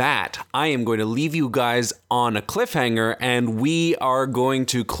with that, I am going to leave you guys on a cliffhanger, and we are going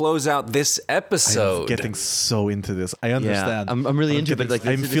to close out this episode. I'm getting so into this. I understand. I'm really into it, but like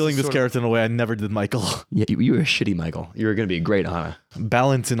I'm feeling this sort of- character in a way I never did Michael. Yeah, you were a shitty Michael. You were going to be a great Anna.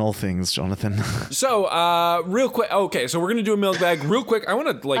 Balance in all things, Jonathan. So, real quick. Okay, so we're going to do a mailbag real quick. I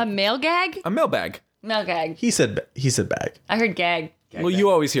want to, A male gag? a mailbag. Male gag. He said bag. I heard gag. Well, you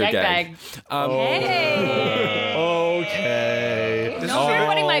always hear Gag gag. bag. Hey. Okay. No, you're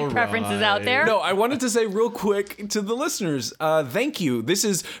putting my preferences out there. No, I wanted to say real quick to the listeners, thank you. This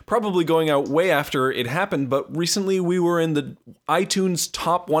is probably going out way after it happened, but recently we were in the iTunes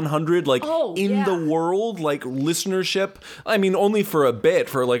top 100, like in the world, like listenership. I mean, only for a bit,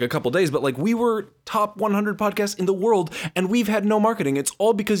 for like a couple days, but like we were top 100 podcasts in the world, and we've had no marketing. It's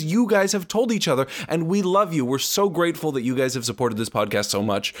all because you guys have told each other, and we love you. We're so grateful that you guys have supported this podcast so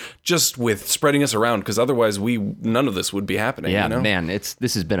much, just with spreading us around, because otherwise none of this would be happening. Yeah, you know? man, this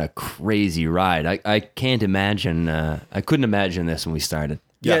has been a crazy ride. I can't imagine. I couldn't imagine this when we started.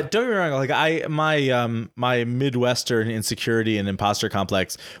 Yeah, don't get me wrong. Like my Midwestern insecurity and imposter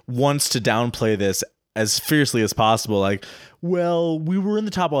complex wants to downplay this as fiercely as possible. Like, well, we were in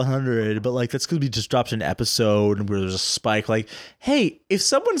the top 100, but like that's because we just dropped an episode and where there's a spike. Like, hey, if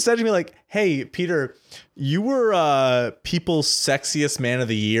someone said to me like, "Hey, Peter, you were People's Sexiest Man of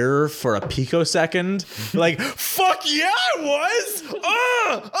the Year for a picosecond," like, fuck yeah, I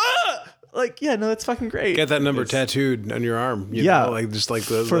was. Like, yeah, no, that's fucking great. Get that number tattooed on your arm. You Yeah. know, like just like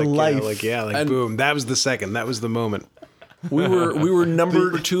the For life. boom. That was the second. That was the moment. We were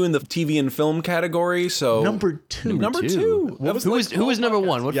number 2 in the TV and film category. So Number two. Number two. Who was number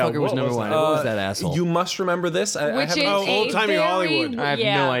one? What fucker was what number was one? that? What was that asshole? You must remember this. I Which have is old-timey Hollywood. I have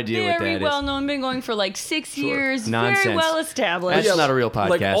no idea what that Very is. well known, been going for like 6 years. Nonsense. Very well established. That's not a real podcast.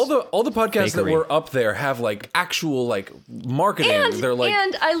 Like all the podcasts that Fakery. were up there have like actual like marketing. And, They're like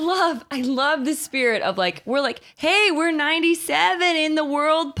and I love the spirit of like, we're like, hey, we're 97 in the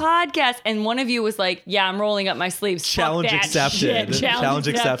world podcast. And one of you was like, yeah, I'm rolling up my sleeves. Fuck Challenge that accepted. shit. Challenge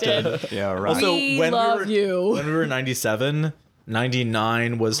accepted. Yeah, right. Also, We love you. when we were 97,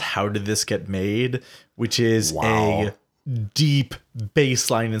 99 was How Did This Get Made, which is a deep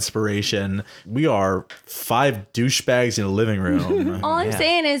baseline inspiration. We are 5 douchebags in a living room. All I'm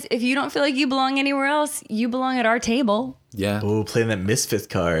saying is, if you don't feel like you belong anywhere else, you belong at our table. yeah. Oh, playing that Misfit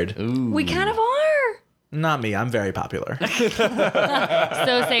card. We kind of are. Not me. I'm very popular. So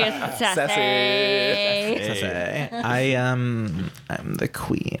say it's sassy. I'm the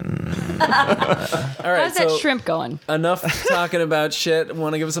queen. All right. How's that So shrimp going? enough talking about shit.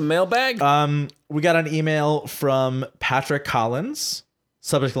 Want to give us a mailbag? We got an email from Patrick Collins.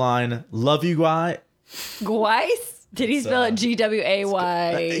 Subject line: Love you, guy. Gwais? Did he spell it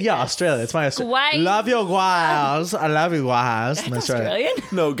Gway? Yeah, Australia. It's my Gwais. Love you, guys. I love you, guys. That's Australian.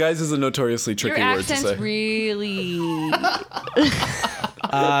 no, guys is a notoriously Your tricky word to accent's say. really.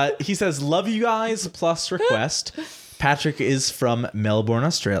 He says, "Love you guys." Plus request. Patrick is from Melbourne,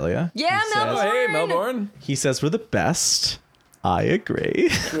 Australia. Yeah, Melbourne. Oh, hey, Melbourne. He says we're the best. I agree.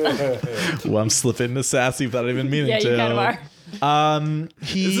 Well, I'm slipping into sassy without even meaning Yeah, to. you kind of are.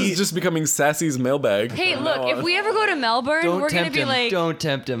 This is just becoming Sassy's mailbag. Hey, look, if we ever go to Melbourne, Don't we're going to tempt be him. like, Don't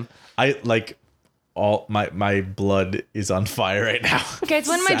tempt him. I like all my blood is on fire right now. okay, it's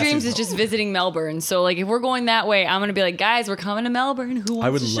one of my Sassy dreams is just visiting Melbourne. So, like, if we're going that way, I'm going to be like, guys, we're coming to Melbourne. Who I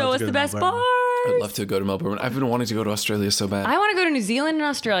wants would to show love us to go the to best Melbourne. bars? I'd love to go to Melbourne. I've been wanting to go to Australia so bad. I want to go to New Zealand and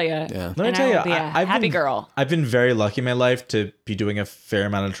Australia. Yeah. Let me and tell I you, will be a I've happy been, girl. I've been very lucky in my life to be doing a fair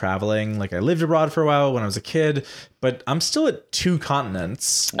amount of traveling. Like I lived abroad for a while when I was a kid, but I'm still at 2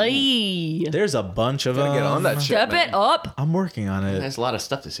 continents. Ay. There's a bunch of them. Get on that shit. Step man. it up. I'm working on it. There's a lot of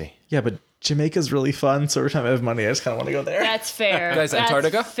stuff to see. Yeah, but Jamaica's really fun. So every time I have money, I just kind of want to go there. That's fair. Guys, That's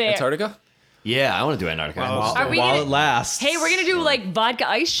Antarctica? Fair. Antarctica? Yeah, I want to do Antarctica. Are we While gonna- it lasts. Hey, we're going to do like vodka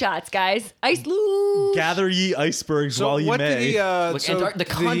ice shots, guys. Ice luge. Gather ye icebergs while you what may. did he? Look, the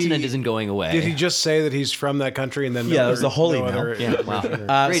continent isn't going away. Did he just say that he's from that country and then? Yeah, that was the whole no email. other- Yeah, wow.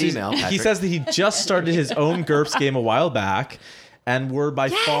 Great So email, he Patrick. says that he just started his own GURPS game a while back, and we're by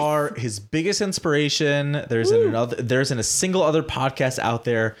far his biggest inspiration. There's in a single other podcast out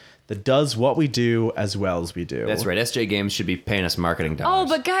there that does what we do as well as we do. That's right. SJ Games should be paying us marketing Oh, dollars.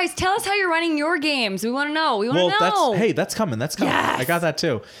 but guys, tell us how you're running your games. We want to know. We want to know. That's coming. That's coming. Yes. I got that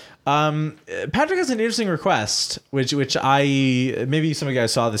too. Patrick has an interesting request, which I maybe some of you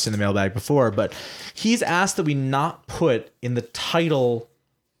guys saw this in the mailbag before, but he's asked that we not put in the title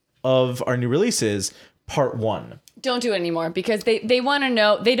of our new releases Part 1. Don't do it anymore because they want to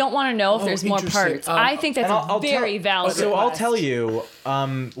know. They don't want to know if there's more interesting. parts. I think that's a very valid So I'll request. tell you,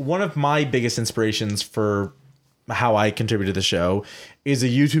 one of my biggest inspirations for how I contribute to the show is a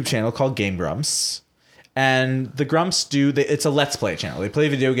YouTube channel called Game Grumps. And the Grumps it's a Let's Play channel. They play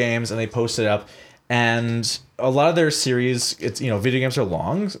video games and they post it up. And a lot of their series, video games are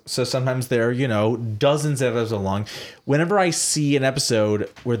long. So sometimes they're, dozens of episodes long. Whenever I see an episode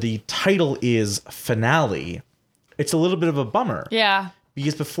where the title is finale, it's a little bit of a bummer. Yeah.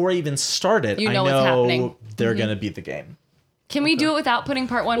 Because before I even start it, You I know what's happening. they're going to beat the game. Can we do it without putting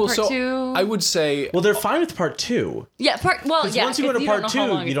part 1, part 2? I would say Well, they're fine with part 2. yeah, Because once you go to part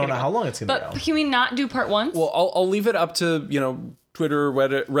 2, you don't know how long it's going to But go. can we not do part 1? well, I'll leave it up to Twitter,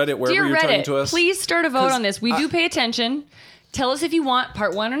 Reddit, wherever Dear you're talking Reddit, to us. please start a vote 'Cause on this. We do pay attention. Tell us if you want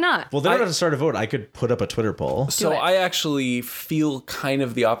part 1 or not. Well, they don't have to start a vote. I could put up a Twitter poll. So it. I actually feel kind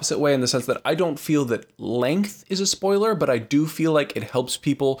of the opposite way in the sense that I don't feel that length is a spoiler, but I do feel like it helps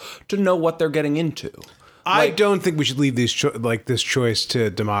people to know what they're getting into. I don't think we should leave this choice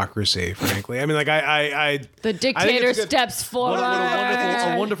to democracy. Frankly, I mean, like I The I think dictator it's a good- steps forward.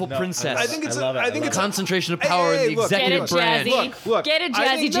 a wonderful princess. I think it's I love it. I think I it's concentration of power in the look, Get it, executive branch. Jazzy. Look, Get it, I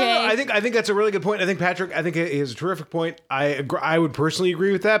Jazzy think, J. I think that's a really good point. I think Patrick, he has a terrific point. I would personally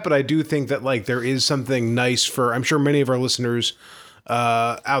agree with that, but I do think that there is something nice for. I'm sure many of our listeners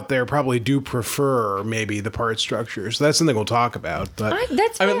out there probably do prefer maybe the part structure. So that's something we'll talk about. But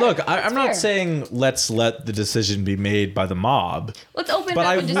That's fair. I mean, look, I'm That's not fair. saying let's let the decision be made by the mob. Let's open it but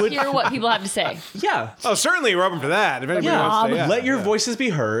up I and just would- hear what people have to say. Yeah. oh, certainly we're open for that. If anybody wants to, Let your voices be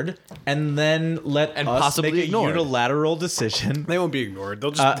heard, and then let And us possibly make a ignored. unilateral decision. They won't be ignored.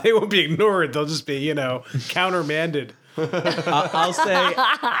 They won't be ignored. They'll just be, countermanded. I'll say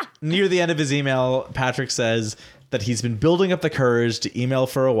near the end of his email, Patrick says that he's been building up the courage to email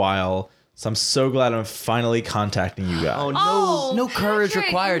for a while. So I'm so glad I'm finally contacting you guys. No courage Patrick,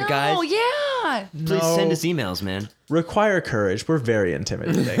 required, guys. Oh, yeah. Please send us emails, man. Require courage. We're very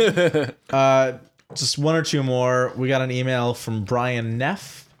intimidating. Just one or two more. We got an email from Brian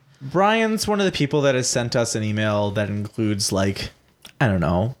Neff. Brian's one of the people that has sent us an email that includes, like, I don't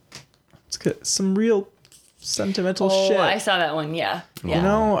know, it's got some real sentimental shit. I saw that one. Yeah. You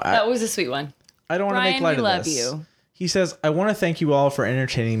know, That was a sweet one. I don't want to make Brian, light we of love this. you. He says, I want to thank you all for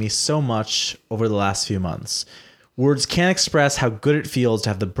entertaining me so much over the last few months. Words can't express how good it feels to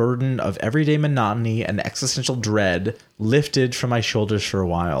have the burden of everyday monotony and existential dread lifted from my shoulders for a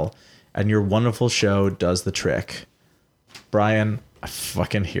while. And your wonderful show does the trick. Brian, I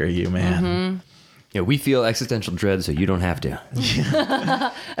fucking hear you, man. Mm-hmm. Yeah, we feel existential dread, so you don't have to.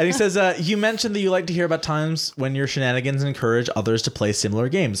 And he says, you mentioned that you like to hear about times when your shenanigans encourage others to play similar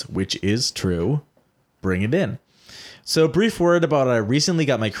games, which is true. Bring it in. So, brief word about what I recently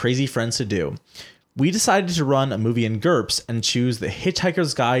got my crazy friends to do. We decided to run a movie in GURPS and choose The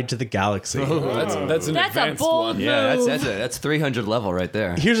Hitchhiker's Guide to the Galaxy. That's an That's a advanced bold one. Yeah, move. that's 300 level right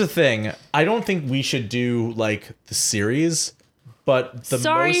there. Here's the thing. I don't think we should do, like, the series, but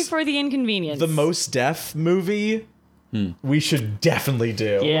Sorry for the inconvenience. the Most Deaf movie, we should definitely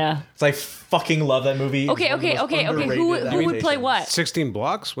do. Yeah. 'Cause I fucking love that movie. Okay. It's one of the most underrated Who would play adaptations. what? 16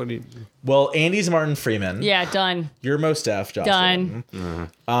 blocks? What do you... Well, Andy's Martin Freeman. Yeah, done. You're Most Deaf, Jocelyn. Done.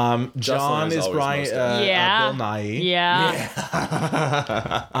 John is is always Brian. Most Deaf. Yeah. Bill Nye.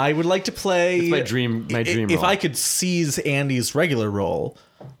 Yeah. I would like to play. my dream If role. I could seize Andy's regular role,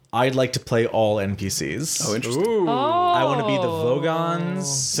 I'd like to play all NPCs. Oh, interesting. Oh. I want to be the Vogons.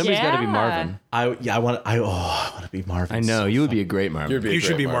 Somebody's got to be Yeah. Marvin. I want to be Marvin. I know, you would be a great Marvin. You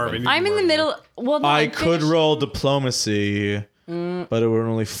should be Marvin. I'm in the middle. Well, no, I I'm could finished. roll diplomacy, but it would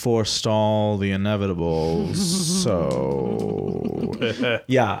only forestall the inevitable. So,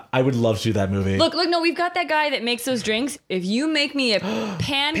 yeah, I would love to do that movie. Look, no, we've got that guy that makes those drinks. If you make me a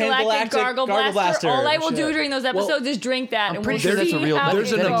pan-galactic gargle blaster, all I will do during those episodes is drink that. And pretty we'll sure that's see a real- how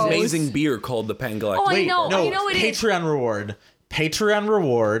There's it an goes. amazing beer called the Pan-Galactic. Oh, I Wait, know. no, I know it is. Patreon reward. Patreon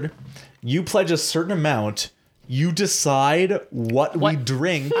reward. You pledge a certain amount. You decide what we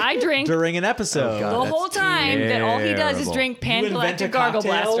drink. I drink during an episode. the whole time that all he does is terrible. drink You invent a pan-galactic gargle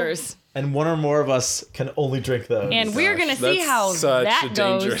cocktail, blasters. and one or more of us can only drink those. And we're going to see That's how such that a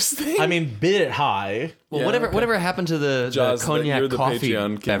goes. dangerous thing. I mean, bid it high. Well, Yeah, whatever happened to the Jaws, you're cognac the coffee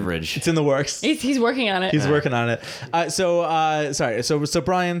Patreon king. beverage? It's in the works. He's working on it. He's working on it. So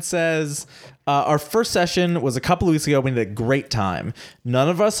Brian says, our first session was a couple of weeks ago. We had a great time. None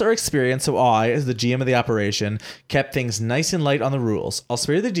of us are experienced, so I, as the GM of the operation, kept things nice and light on the rules. I'll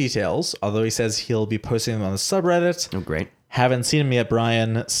spare you the details, although he says he'll be posting them on the subreddit. Oh, great. Haven't seen him yet,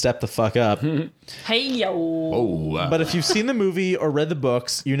 Brian. Step the fuck up. Hey, yo. Oh, But if you've seen the movie or read the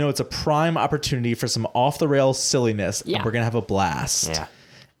books, you know it's a prime opportunity for some off-the-rails silliness, Yeah. and we're going to have a blast. yeah.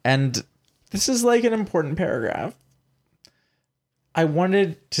 And this is like an important paragraph. I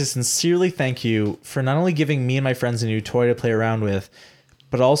wanted to sincerely thank you for not only giving me and my friends a new toy to play around with,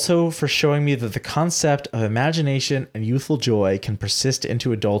 but also for showing me that the concept of imagination and youthful joy can persist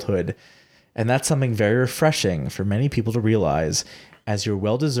into adulthood. And that's something very refreshing for many people to realize, as your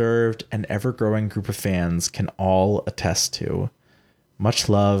well-deserved and ever-growing group of fans can all attest to. Much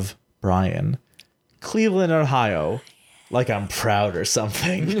love, Brian. Cleveland, Ohio. Like I'm proud or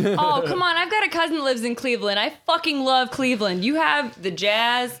something. Oh, come on. I've got a cousin that lives in Cleveland. I fucking love Cleveland. You have the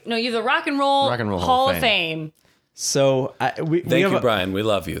jazz. No, you have the Rock and Roll Hall of Fame. So we Thank have you, Brian. We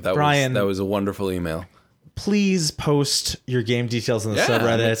love you. Brian- That was a wonderful email. Please post your game details in the Yeah,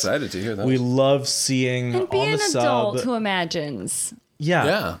 subreddit. I'm excited to hear that. We love seeing And be on an the adult sub. who imagines.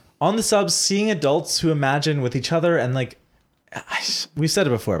 Yeah. On the subs, seeing adults who imagine with each other, and like we've said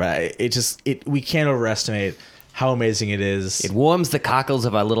it before, but we can't overestimate how amazing it is. It warms the cockles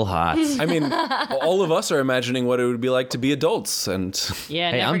of our little hearts. I mean, all of us are imagining what it would be like to be adults, and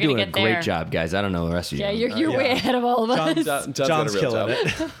Yeah, Hey, never I'm gonna doing a get great there. job, guys. I don't know the rest of you. Yeah, you're way ahead of all of us. John's got a John's real killing job.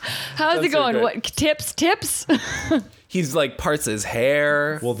 it. How's it John's going? doing What tips? He's like parts his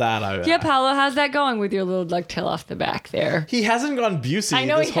hair. Well, that I Yeah, Paulo, how's that going with your little ducktail off the back there? He hasn't gone Busey I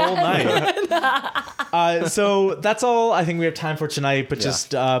know this he whole night. So that's all I think we have time for tonight. But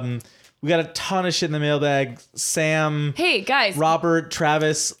just we got a ton of shit in the mailbag. Sam, Hey, guys. Robert,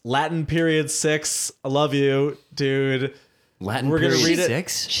 Travis, Latin period 6. I love you, dude. Latin We're gonna period read it.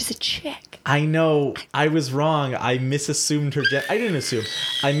 6? She's a chick. I know. I was wrong. I misassumed her gender. I didn't assume.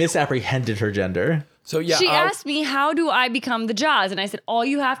 I misapprehended her gender. So yeah, She asked me, how do I become the Jaws? And I said, all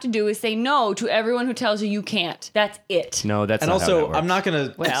you have to do is say no to everyone who tells you you can't. That's it. No, that's And not how also, that works. I'm not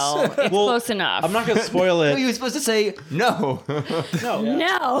gonna. Well, it's close enough. I'm not gonna spoil No, it. you were supposed to say no. No.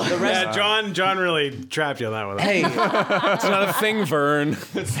 No. Yeah, John really trapped you on that one. Hey, it's not a thing, Vern.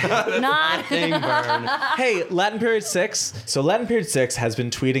 Not. Thing burn. hey, Latin Period 6. So Latin Period 6 has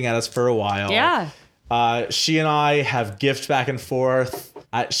been tweeting at us for a while. Yeah. She and I have gifted back and forth.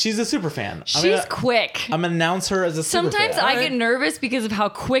 She's a super fan. She's quick. I'm gonna announce her as a super Sometimes fan. I get nervous because of how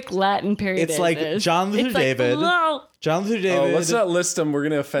quick Latin period It's like is. John Luther It's like, David. "Whoa." John Luther David. Let's not list them. We're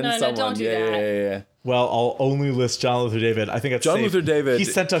gonna offend No, someone. don't do yeah, that. yeah. Well, I'll only list John Luther David. I think it's John safe. Luther David- He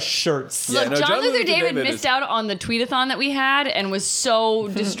sent us shirts. Yeah, Look, no, John Luther David David missed out on the tweetathon that we had and was so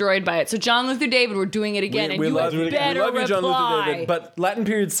destroyed by it. So John Luther David, we're doing it again, and you love, had we better love you, John reply. Luther David, but Latin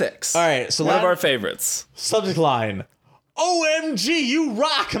Period 6. All right, so one of Latin- our favorites. Subject line. OMG, you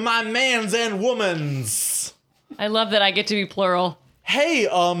rock, my mans and womans. I love that I get to be plural. Hey,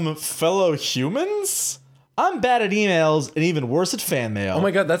 fellow humans? I'm bad at emails and even worse at fan mail. Oh my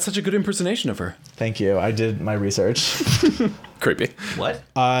god, that's such a good impersonation of her. Thank you. I did my research. Creepy. What?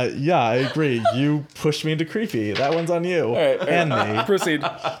 Yeah, I agree. You pushed me into creepy. That one's on you. All right. And me. Proceed.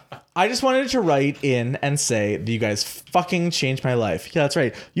 I just wanted to write in and say that you guys fucking changed my life. Yeah, that's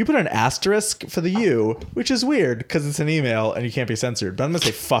right. You put an asterisk for the U, which is weird because it's an email and you can't be censored. But I'm gonna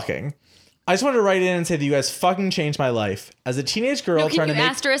say fucking. I just wanted to write in and say that you guys fucking changed my life. As a teenage girl No, can trying you to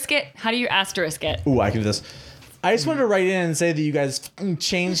make... asterisk it? How do you asterisk it? Ooh, I can do this. I just wanted to write in and say that you guys fucking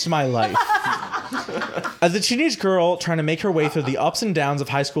changed my life. As a teenage girl trying to make her way through the ups and downs of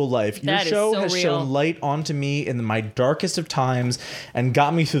high school life, your That is show so has real. shown light onto me in my darkest of times and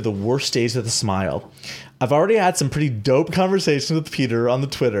got me through the worst days with a smile. I've already had some pretty dope conversations with Pitr on the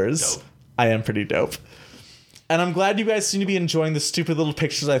Twitters. Dope. I am pretty dope. And I'm glad you guys seem to be enjoying the stupid little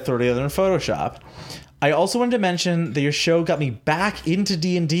pictures I throw together in Photoshop. I also wanted to mention that your show got me back into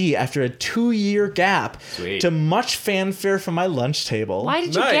D&D after a 2-year gap. Sweet. To much fanfare from my lunch table. Why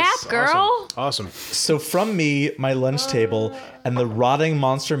did you Nice. gap, girl? Awesome. So from me, my lunch table, and the rotting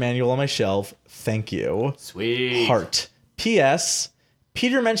monster manual on my shelf, thank you. Sweet. Heart. P.S.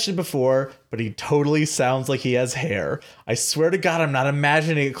 Pitr mentioned it before, but he totally sounds like he has hair. I swear to God, I'm not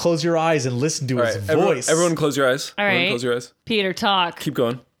imagining it. Close your eyes and listen to All his right, voice. everyone close your eyes. All Everyone right. close your eyes. Peter, talk. Keep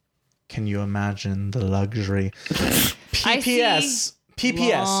going. Can you imagine the luxury? I PPS.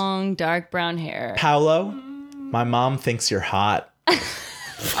 PPS. Long, dark brown hair. Paulo, my mom thinks you're hot.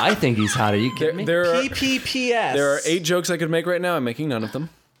 I think he's hot. Are you kidding me? There are PPPS. 8 jokes I could make right now. I'm making none of them.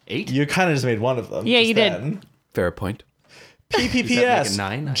 8? You kind of just made one of them. Yeah, just you did. then. Fair point. PPPS. Does that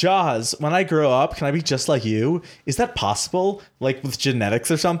make it 9? Jaws, when I grow up, can I be just like you? Is that possible? Like with genetics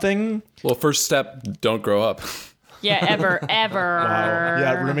or something? Well, first step, don't grow up. Yeah, ever.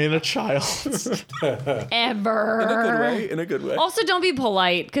 Yeah, remain a child. Ever. In a good way. Also, don't be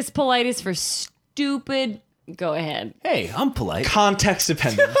polite, because polite is for stupid. Go ahead. Hey, I'm polite. Context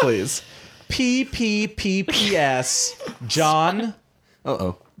dependent, please. PPPPS. John,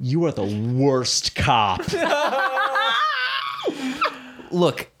 Uh-oh. you are the worst cop.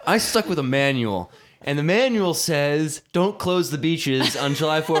 Look, I stuck with a manual. And the manual says, don't close the beaches on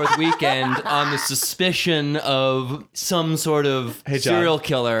July 4th weekend on the suspicion of some sort of Hey, John. serial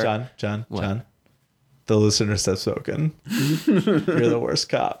killer. John. The listeners have spoken. You're the worst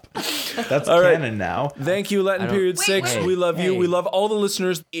cop. That's All right. canon now. Thank you, Latin Period 6. wait. We love you. Hey. We love all the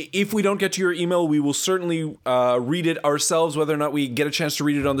listeners. If we don't get to your email, we will certainly read it ourselves, whether or not we get a chance to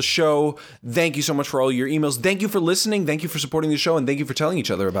read it on the show. Thank you so much for all your emails. Thank you for listening. Thank you for supporting the show. And thank you for telling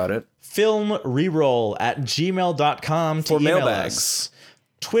each other about it. filmreroll@gmail.com to For email mailbags. us.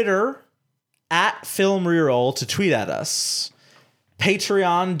 Twitter @filmreroll to tweet at us.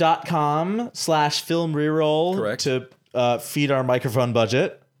 Patreon.com/filmreroll Correct. to feed our microphone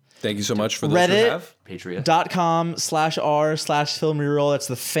budget. Thank you so much for those who have. Patriot. .com/r/filmreroll. That's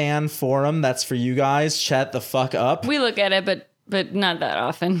the fan forum. That's for you guys. Chat the fuck up. We look at it, but not that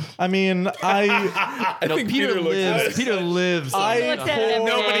often. I mean, I think Peter lives. Peter lives. Looked at it every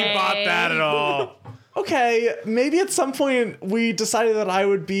day. at all. okay, maybe at some point we decided that I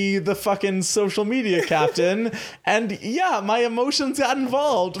would be the fucking social media captain, and yeah, my emotions got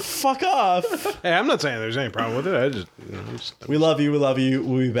involved. Fuck off. Hey, I'm not saying there's any problem with it. I just We love you. We love you.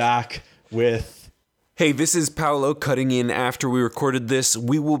 We'll be back with. Hey, this is Paulo cutting in after we recorded this.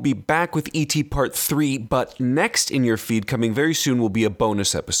 We will be back with ET Part 3, but next in your feed, coming very soon, will be a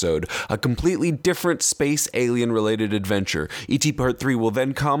bonus episode, a completely different space alien-related adventure. ET Part 3 will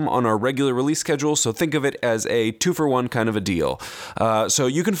then come on our regular release schedule, so think of it as a 2-for-1 kind of a deal. So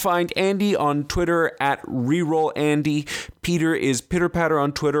you can find Andy on Twitter @RerollAndy, Peter is Pitr Patter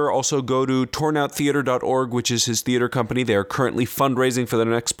on Twitter. Also go to tornouttheater.org, which is his theater company. They are currently fundraising for their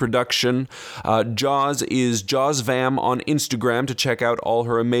next production. Jaws is Jaws Vam on Instagram to check out all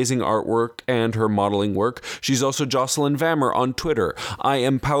her amazing artwork and her modeling work. She's also Jocelyn Vammer on Twitter. I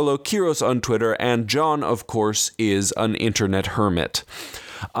am Paulo Quiros on Twitter, and Jon, of course, is an internet hermit.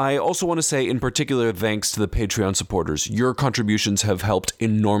 I also want to say in particular thanks to the Patreon supporters. Your contributions have helped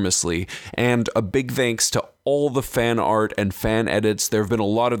enormously, and a big thanks to all the fan art and fan edits. There have been a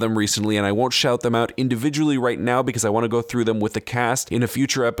lot of them recently, and I won't shout them out individually right now because I want to go through them with the cast in a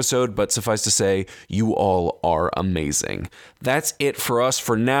future episode, but suffice to say, you all are amazing. That's it for us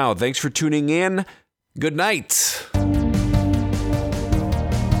for now. Thanks for tuning in. Good night.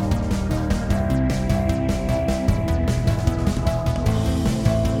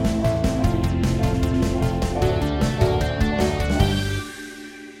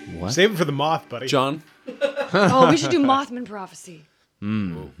 Save it for the moth, buddy. Jon? Oh, we should do Mothman Prophecy.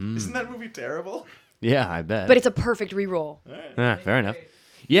 Isn't that movie terrible? Yeah, I bet. But it's a perfect reroll. Fair enough.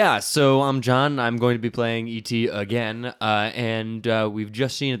 Yeah, so I'm Jon. I'm going to be playing E.T. again, and we've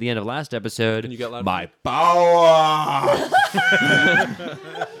just seen at the end of last episode Can you get loud? my power.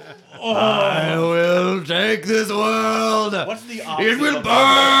 I will take this world. What's the It will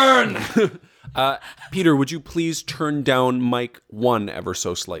burn. Peter, would you please turn down mic 1 ever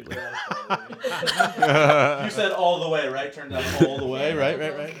so slightly? You said all the way, right? Turn down all the way,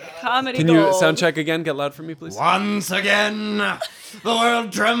 right. Comedy Can you gold. sound check again? Get loud for me, please. Once again, the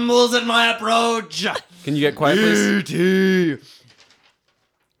world trembles at my approach. Can you get quiet, please? E.T.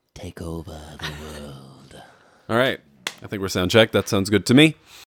 Take over the world. All right. I think we're sound check. That sounds good to me.